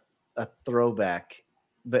considered a throwback,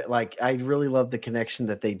 but like I really love the connection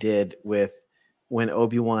that they did with when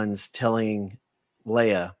Obi-Wan's telling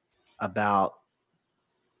Leia about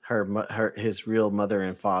his real mother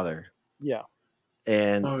and father. Yeah.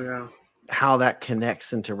 And how that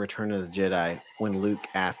connects into Return of the Jedi when Luke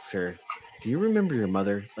asks her, "Do you remember your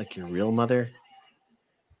mother, like your real mother?"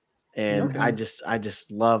 And I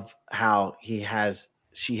just love how she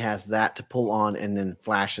has that to pull on, and then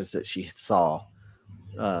flashes that she saw.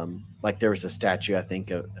 Like there was a statue, I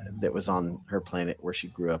think, that was on her planet where she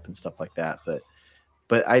grew up and stuff like that.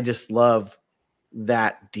 But I just love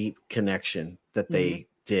that deep connection that they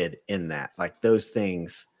did in that. Like those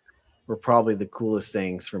things were probably the coolest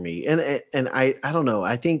things for me. And I don't know.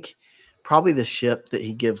 I think probably the ship that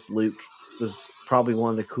he gives Luke was probably one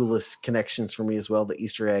of the coolest connections for me as well. The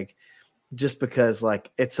Easter egg, just because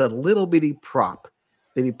like it's a little bitty prop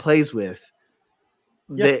that he plays with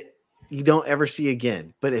that you don't ever see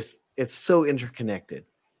again, but it's so interconnected,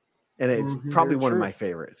 and it's probably one of my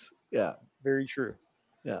favorites. Yeah, very true.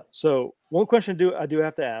 Yeah. So one question I do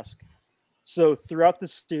have to ask. So throughout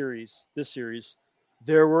this series,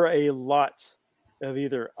 there were a lot of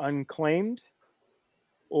either unclaimed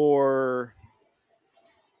or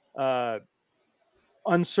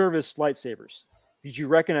unserviced lightsabers. Did you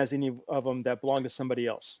recognize any of them that belonged to somebody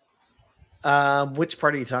else? Which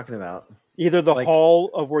part are you talking about? Either the hall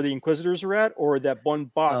of where the Inquisitors are at, or that one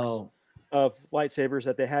box of lightsabers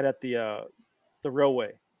that they had at the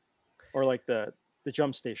railway, or like the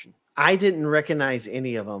jump station. I didn't recognize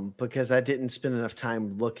any of them because I didn't spend enough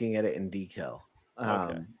time looking at it in detail.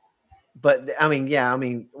 But I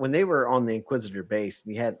mean, when they were on the Inquisitor base,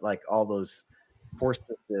 you had like all those Force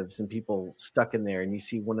sensitives and people stuck in there, and you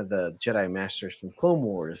see one of the Jedi Masters from Clone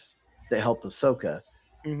Wars that helped Ahsoka.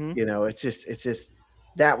 It's just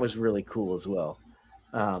that was really cool as well.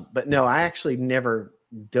 But no, I actually never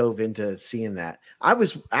dove into seeing that. I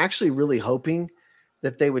was actually really hoping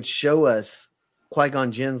that they would show us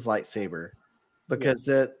Qui-Gon Jinn's lightsaber, because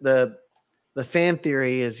the fan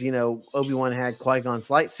theory is, Obi-Wan had Qui-Gon's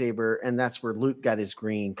lightsaber, and that's where Luke got his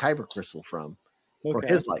green kyber crystal from for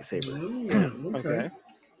his lightsaber. Okay.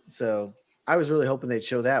 So I was really hoping they'd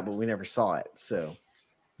show that, but we never saw it. So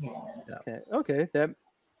okay, that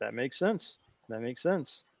makes sense.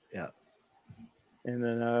 Yeah. And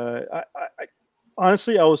then I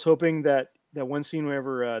honestly, I was hoping that one scene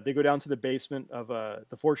whenever they go down to the basement of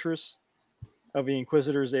the fortress of the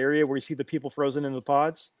Inquisitor's area, where you see the people frozen in the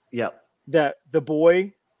pods, Yep. that the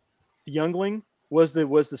boy, the youngling, was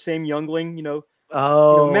the same youngling,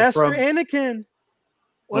 Oh, Master from Anakin.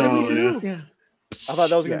 what did we Oh, do? yeah. Yeah. I thought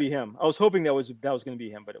that was going Yeah. to be him. I was hoping that was going to be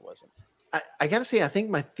him, but it wasn't. I gotta say, I think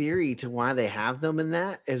my theory to why they have them in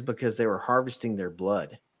that is because they were harvesting their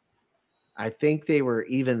blood. I think they were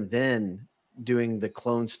even then doing the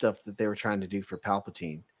clone stuff that they were trying to do for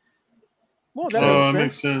Palpatine. Well, that So- makes that sense.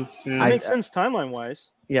 makes sense. It Yeah. makes sense timeline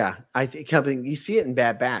wise. Yeah, I think you see it in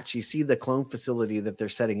Bad Batch. You see the clone facility that they're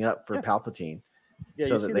setting up for Yeah. Palpatine, Yeah,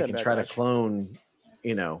 so you that see they that can Bad try to Batch. clone.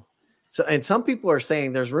 So and some people are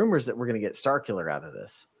saying there's rumors that we're going to get Starkiller out of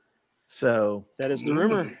this. So That is the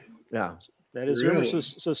rumor. yeah, That is rumor. So, Really?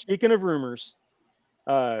 so speaking of rumors,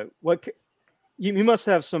 you must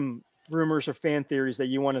have some rumors or fan theories that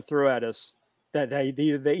you want to throw at us that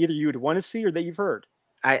either you would want to see or that you've heard.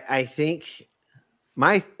 I think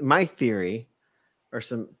my theory or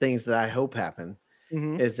some things that I hope happen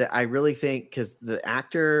Mhm. is that I really think because the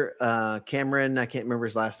actor Cameron, I can't remember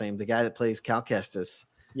his last name, the guy that plays Cal Kestis,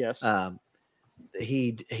 Yes.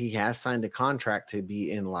 he has signed a contract to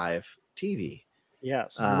be in live TV.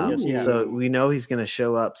 Yes. Um, Yes. He has. So we know he's going to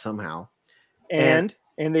show up somehow. And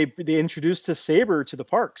they introduced his saber to the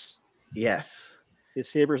parks. Yes. His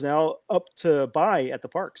saber's now up to buy at the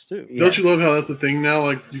parks too. Don't you Yes. love how that's a thing now?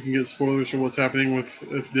 Like you can get spoilers for what's happening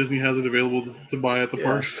if Disney has it available to buy at the Yeah.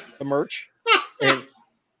 parks. The merch. And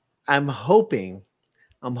I'm hoping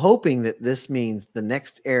that this means the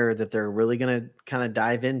next era that they're really going to kind of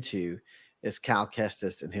dive into is Cal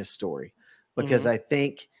Kestis and his story, because I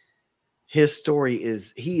think his story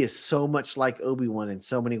he is so much like Obi-Wan in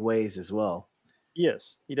so many ways as well.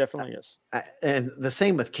 Yes, he definitely is. And the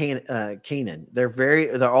same with Kanan.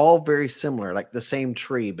 They're all very similar, like the same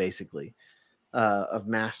tree basically of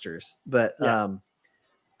masters. But Yeah.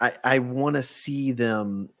 I want to see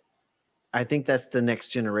them. I think that's the next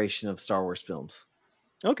generation of Star Wars films.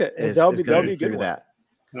 Okay, is that'll be gonna a good through one. that.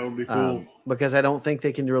 That would be cool. Because I don't think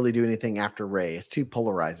they can really do anything after Rey. It's too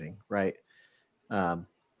polarizing, right?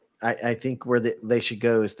 I think where they should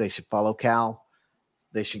go is they should follow Cal.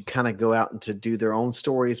 They should kind of go out and to do their own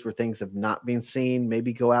stories where things have not been seen.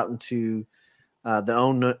 Maybe go out into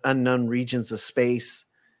the unknown regions of space.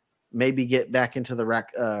 Maybe get back into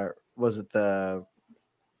the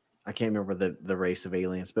I can't remember the race of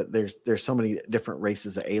aliens, but there's so many different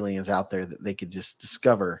races of aliens out there that they could just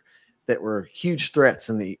discover that were huge threats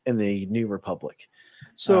in the New Republic.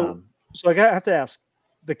 So I have to ask,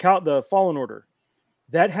 the Fallen Order,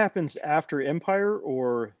 that happens after Empire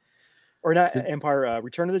or not Empire,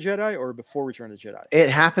 Return of the Jedi, or before Return of the Jedi? It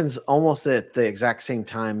happens almost at the exact same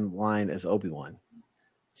timeline as Obi-Wan.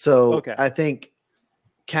 So Okay. I think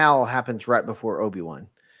Cal happens right before Obi-Wan.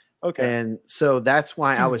 Okay. And so that's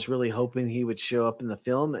why I was really hoping he would show up in the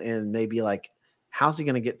film and maybe like, how's he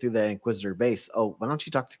going to get through that Inquisitor base? Oh, why don't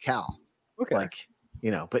you talk to Cal? Okay. Like,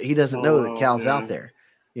 but he doesn't know that Cal's yeah. out there,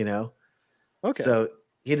 Okay. So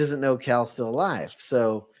he doesn't know Cal's still alive.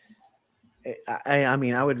 So I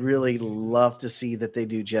mean, I would really love to see that they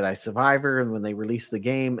do Jedi Survivor and when they release the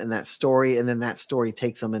game and that story, and then that story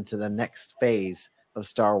takes them into the next phase of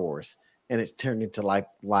Star Wars and it's turned into like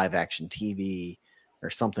live action TV or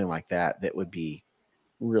something like that. That would be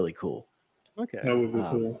really cool. Okay. That would be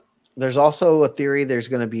cool. There's also a theory there's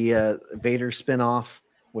going to be a Vader spinoff,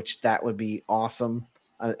 which that would be awesome.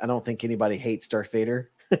 I don't think anybody hates Darth Vader.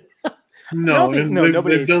 No, think- and no,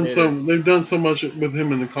 nobody they've done hates Vader. they've done so much with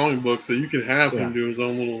him in the comic books that you could have Yeah. him do his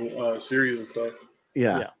own little series and stuff.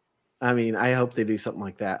 Yeah. I mean, I hope they do something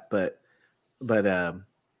like that, but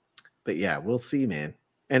yeah, we'll see, man.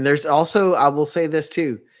 And there's also, I will say this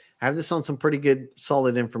too. I have this on some pretty good,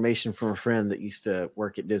 solid information from a friend that used to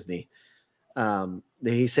work at Disney.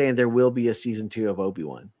 He's saying there will be a season 2 of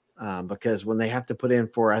Obi-Wan because when they have to put in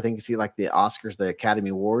for, I think it's like the Oscars, the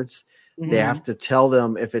Academy Awards, they have to tell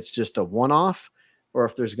them if it's just a one-off or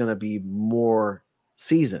if there's going to be more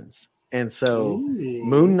seasons. And so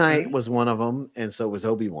Moon Knight was one of them, and so was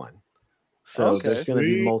Obi-Wan. So Okay. there's going to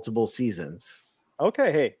be Sweet. multiple seasons.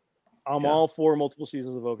 Okay. Hey, I'm Yeah. all for multiple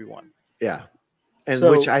seasons of Obi-Wan. Yeah. And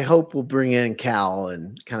So- which I hope will bring in Cal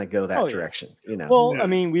and kind of go that Oh, yeah. direction, Well, Yeah. I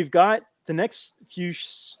mean, we've got the next few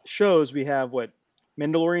shows. We have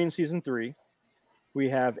Mandalorian season 3. We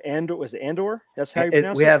have Andor. Was it Andor? That's how you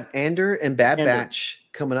pronounce we it. have Andor and Bad Andor. Batch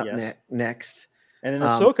coming up Yes. next. And then um,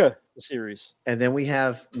 Ahsoka the series. And then we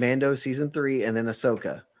have Mando season 3 and then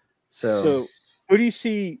Ahsoka. So who do you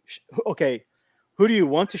see? Okay, who do you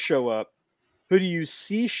want to show up? who do you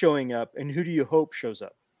see showing up, and who do you hope shows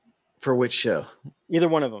up? For which show? Either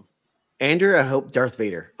one of them. Andrew, I hope Darth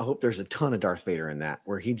Vader. I hope there's a ton of Darth Vader in that,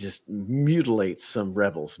 where he just mutilates some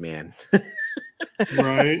rebels, man.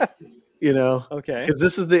 Right. You know, Okay. because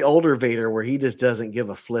this is the older Vader where he just doesn't give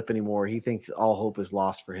a flip anymore. He thinks all hope is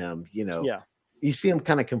lost for him. You know, Yeah, you see him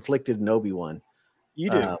kind of conflicted in Obi-Wan. you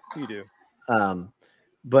do. You do.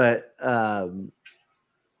 But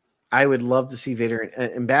I would love to see Vader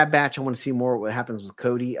in Bad Batch. I want to see more what happens with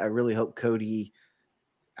Cody. I really hope Cody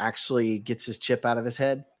actually gets his chip out of his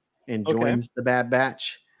head and Okay. joins the Bad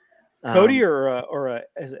Batch. Cody or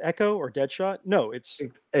as Echo or Deadshot? No, it's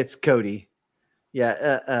It's Cody.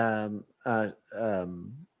 Yeah.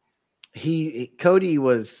 Cody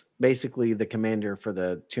was basically the commander for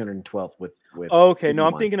the 212th with okay. No, I'm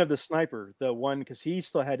Obi-Wan. thinking of the sniper, the one because he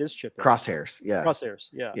still had his chip in. Crosshairs. Yeah. Crosshairs.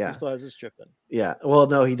 Yeah, Yeah. he still has his chip in. Yeah. Well,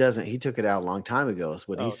 no, he doesn't. He took it out a long time ago, is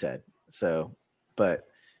what Oh, he okay. said. So, but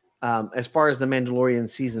as far as the Mandalorian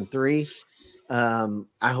season 3, I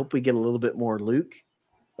hope we get a little bit more Luke.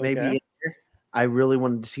 Maybe Okay. in here. I really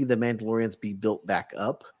wanted to see the Mandalorians be built back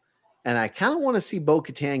up. And I kind of want to see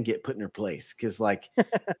Bo-Katan get put in her place because, like,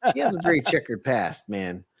 she has a very checkered past,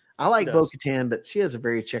 man. I like does. Bo-Katan, but she has a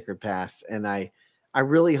very checkered past. And I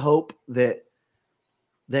really hope that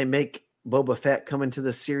they make Boba Fett come into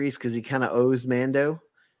the series because he kind of owes Mando.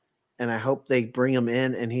 And I hope they bring him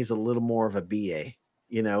in and he's a little more of a BA,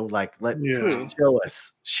 you know, like Yeah.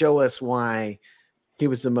 show us why he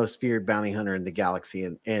was the most feared bounty hunter in the galaxy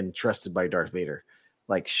and trusted by Darth Vader.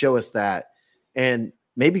 Like, show us that. And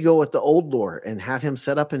maybe go with the old lore and have him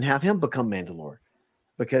set up and have him become Mandalore,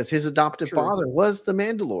 because his adoptive True. father was the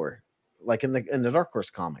Mandalore, like in the Dark Horse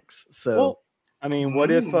comics. So Well, I mean, what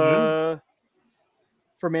if Mhm.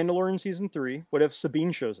 for Mandalorian season 3, what if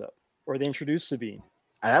Sabine shows up or they introduce Sabine?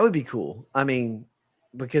 that would be cool. I mean,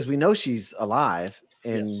 because we know she's alive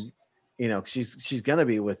and Yes. you know she's gonna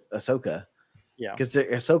be with Ahsoka. Yeah. Because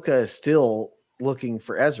Ahsoka is still looking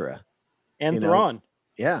for Ezra. And you know, Thrawn.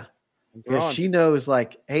 Yeah. And Because Thrawn. she knows,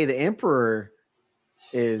 like, hey, the Emperor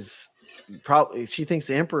is probably, she thinks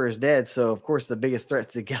the Emperor is dead. So, of course, the biggest threat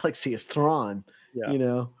to the galaxy is Thrawn. Yeah. You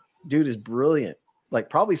know, dude is brilliant, like,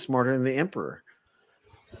 probably smarter than the Emperor.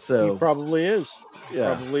 So, He probably is.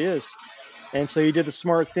 yeah. Probably is. And so he did the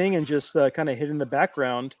smart thing and just kind of hid in the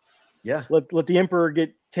background. Yeah. Let the Emperor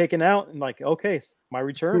get taken out and like, okay, my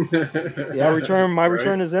return. Yeah. My Right.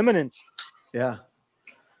 return is imminent. Yeah.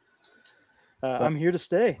 I'm here to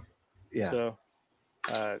stay. Yeah. So,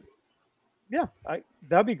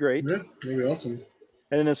 that'd be great. Yeah, that'd be awesome.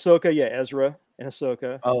 And then Ahsoka, Ezra and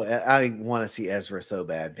Ahsoka, Oh, I want to see Ezra so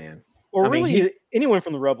bad, man. or I mean, really anyone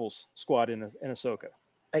from the Rebels squad in Ahsoka.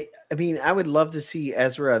 I mean, I would love to see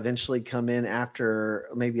Ezra eventually come in after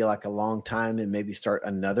maybe like a long time and maybe start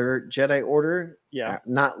another Jedi Order. Yeah.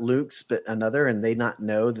 Not Luke's, but another, and they not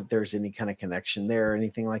know that there's any kind of connection there or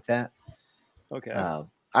anything like that. Okay.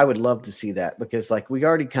 I would love to see that because, like, we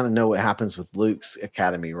already kind of know what happens with Luke's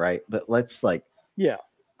academy, right? But let's, like, yeah.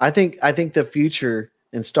 I think the future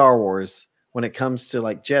in Star Wars when it comes to,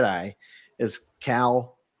 like, Jedi is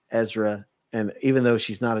Cal, Ezra, and even though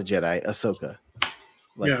she's not a Jedi, Ahsoka.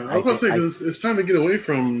 Like, yeah, I was about to say, 'cause it's time to get away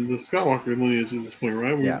from the Skywalker lineage at this point,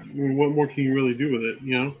 right? Yeah. What more can you really do with it,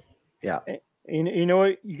 you know? Yeah. You know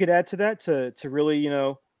what you could add to that to really, you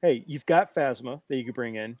know, hey, you've got Phasma that you could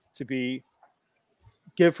bring in to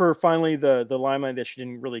give her finally the limelight that she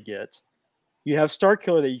didn't really get. You have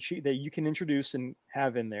Starkiller that you can introduce and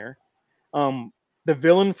have in there. The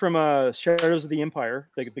villain from Shadows of the Empire,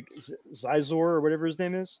 the Zizor or whatever his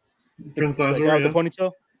name is, Prince the Zizor, guy with yeah. the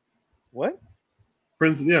ponytail. What?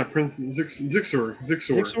 Prince Zixor,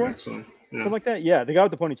 Zixor? actually. Yeah. Something like that. Yeah, the guy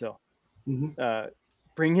with the ponytail. Mhm.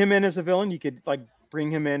 Bring him in as a villain. You could like bring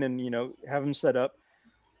him in and, you know, have him set up.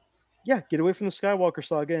 Yeah, get away from the Skywalker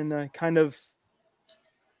saga and kind of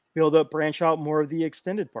branch out more of the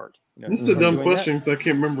extended part. You know, This is a start dumb doing that. question 'cause I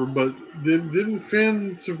can't remember, but didn't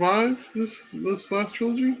Finn survive this last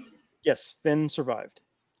trilogy? Yes, Finn survived.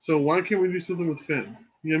 So why can't we do something with Finn?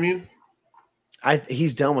 You know what I mean?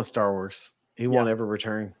 He's done with Star Wars. He won't ever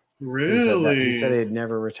return. Really? He said he'd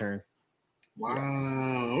never return.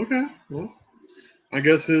 Wow. Okay. Well, I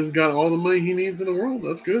guess he's got all the money he needs in the world.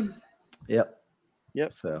 That's good. Yep.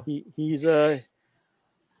 So So he's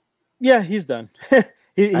done.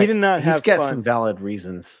 he did not have he's got fun. some valid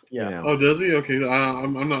reasons. Yeah. You know. Oh, does he? Okay.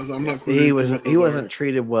 I'm not. He wasn't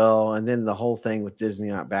treated well, and then the whole thing with Disney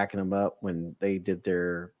not backing him up when they did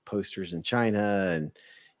their posters in China, and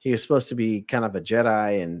he was supposed to be kind of a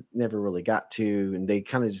Jedi and never really got to, and they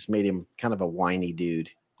kind of just made him kind of a whiny dude,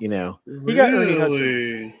 you know. He got Ernie Hudson.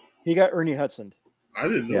 Really? He got Ernie Hudson. I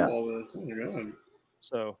didn't know Yeah. all this. Oh my god.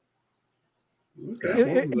 So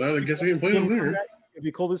Okay. Well, I guess we can play them there. it'd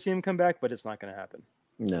be cool to see him come back, but it's not going to happen.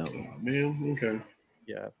 No. Oh, man. Okay.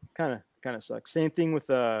 Yeah, kind of sucks. Same thing with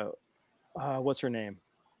what's her name?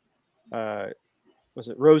 Was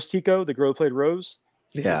it Rose Tico, the girl who played Rose?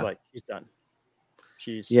 Yeah. She's like, she's done.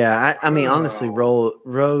 She's Yeah, I mean, honestly,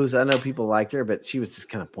 Rose, I know people liked her, but she was just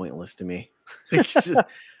kind of pointless to me.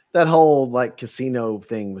 That whole like casino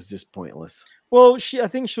thing was just pointless. Well, I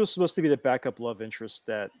think she was supposed to be the backup love interest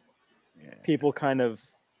that people kind of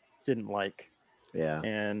didn't like. Yeah.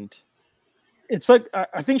 And it's like,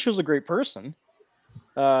 I think she was a great person.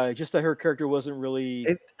 Just that her character wasn't really.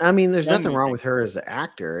 I mean, there's done nothing wrong anything. with her as an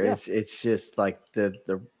actor. Yeah. It's just like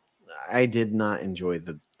I did not enjoy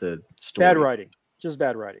the story. Bad writing. Just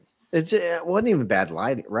bad writing. It wasn't even bad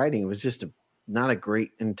writing. It was just not a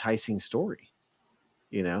great, enticing story.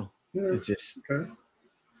 You know, Yeah. it's just Okay.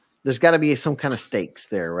 there's got to be some kind of stakes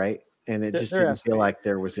there, right? And it just There didn't has to feel be. like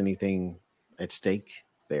there was anything at stake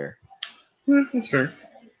there. Yeah, that's fair.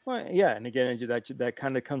 Well, yeah, and again, that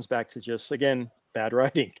kind of comes back to just again bad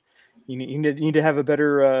writing. You need to have a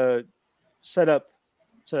better setup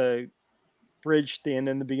to bridge the end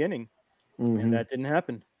and the beginning, Mhm. and that didn't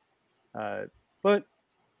happen. But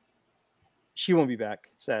she won't be back.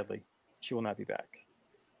 Sadly, she will not be back.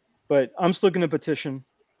 But I'm still going to petition.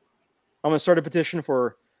 I'm going to start a petition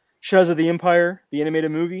for Shaz of the Empire, the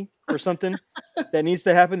animated movie, or something that needs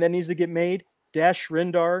to happen. That needs to get made. Dash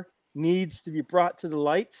Rendar needs to be brought to the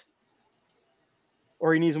light,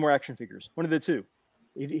 or he needs more action figures. One of the two.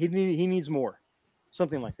 He needs more,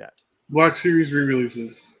 something like that. Black Series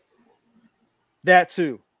re-releases. That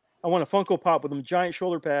too. I want a Funko Pop with them giant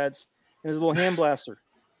shoulder pads and his little hand blaster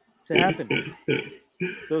to happen.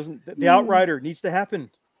 The Outrider needs to happen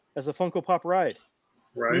as a Funko Pop ride.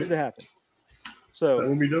 Right. Needs to happen. That So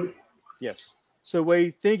would be dope. yes. So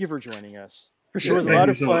Wade, thank you for joining us. For It was a Thank lot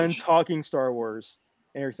you of so fun much. talking Star Wars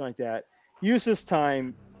and everything like that. Use this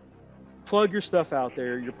time, plug your stuff out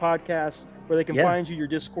there, your podcast, where they can Yeah. find you, your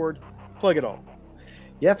Discord, plug it all.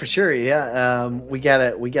 Yeah, for sure. Yeah, we got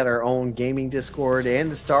our own gaming Discord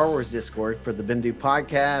and the Star Wars Discord for the Bendu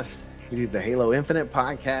podcast. We do the Halo Infinite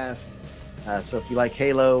podcast. So if you like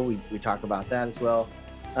Halo, we talk about that as well.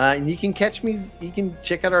 And you can catch me. You can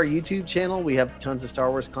check out our YouTube channel. We have tons of Star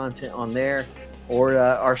Wars content on there, or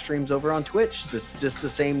our streams over on Twitch. It's just the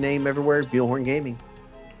same name everywhere. Beelhorn Gaming.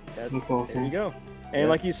 That's There awesome. you go. And Yeah.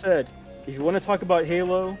 like you said, if you want to talk about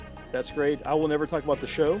Halo, that's great. I will never talk about the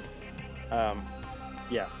show.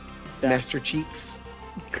 Yeah. That- Master Cheeks.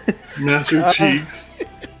 Master Cheeks.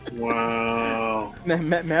 Wow.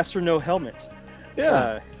 Master No Helmet.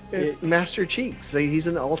 It's Master Cheeks. He's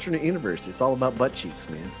in an alternate universe. It's all about butt cheeks,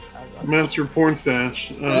 man. Master Porn Stash.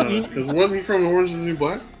 Because wasn't he from Orange is the New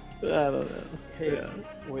Black? I don't know. Hey,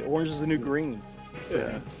 wait, Orange is the New Green.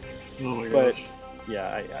 Yeah. Oh my But gosh.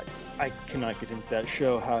 yeah, I cannot get into that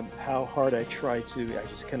show. How hard I try to, I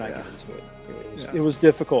just cannot get into it. It was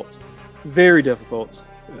difficult, very difficult.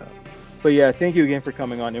 Yeah. But yeah, thank you again for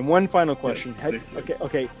coming on. And one final question. Yes, thank you.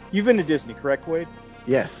 Okay, you've been to Disney, correct, Wade?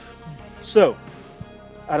 Yes. So,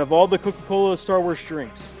 out of all the Coca-Cola Star Wars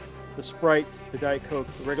drinks, the Sprite, the Diet Coke,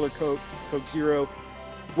 the regular Coke, Coke Zero,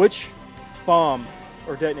 which bomb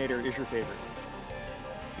or detonator is your favorite?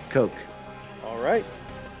 Coke. All right,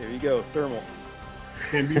 there you go, thermal.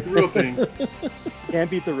 Can't beat the real thing. Can't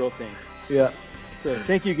beat the real thing. Yeah. So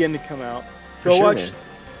thank you again to come out. For Go sure, watch,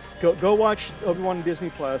 man. go watch Obi-Wan on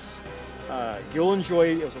Disney Plus. You'll enjoy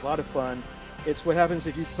it. It was a lot of fun. It's what happens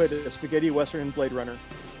if you put a spaghetti western in Blade Runner.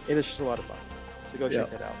 It is just a lot of fun. So go check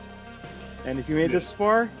that out. And if you made this Yes.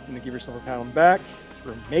 far, I'm gonna give yourself a pat on the back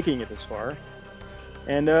for making it this far.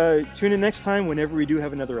 And tune in next time whenever we do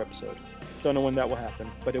have another episode. Don't know when that will happen,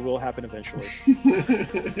 but it will happen eventually.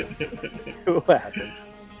 It will happen.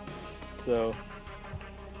 So,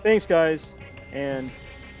 thanks, guys, and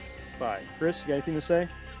bye. Chris, you got anything to say?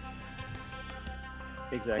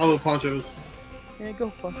 Exactly. I love ponchos. Yeah, go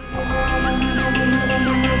fuck.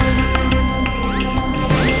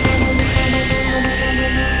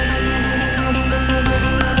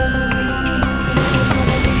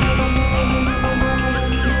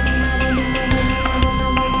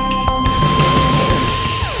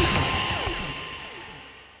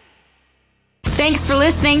 Thanks for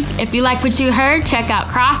listening. If you like what you heard, check out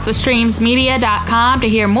CrossTheStreamsMedia.com to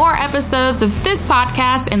hear more episodes of this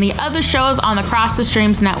podcast and the other shows on the Cross the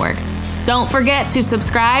Streams network. Don't forget to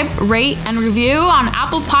subscribe, rate, and review on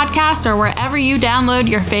Apple Podcasts or wherever you download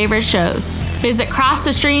your favorite shows. Visit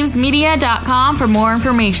CrossTheStreamsMedia.com for more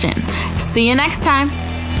information. See you next time.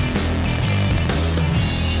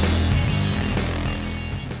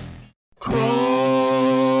 Cross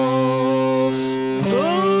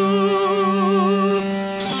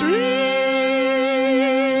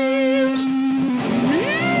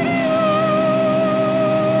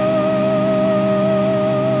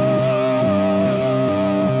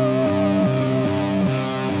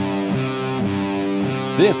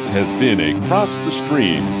This has been a Cross the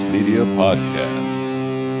Streams Media Podcast.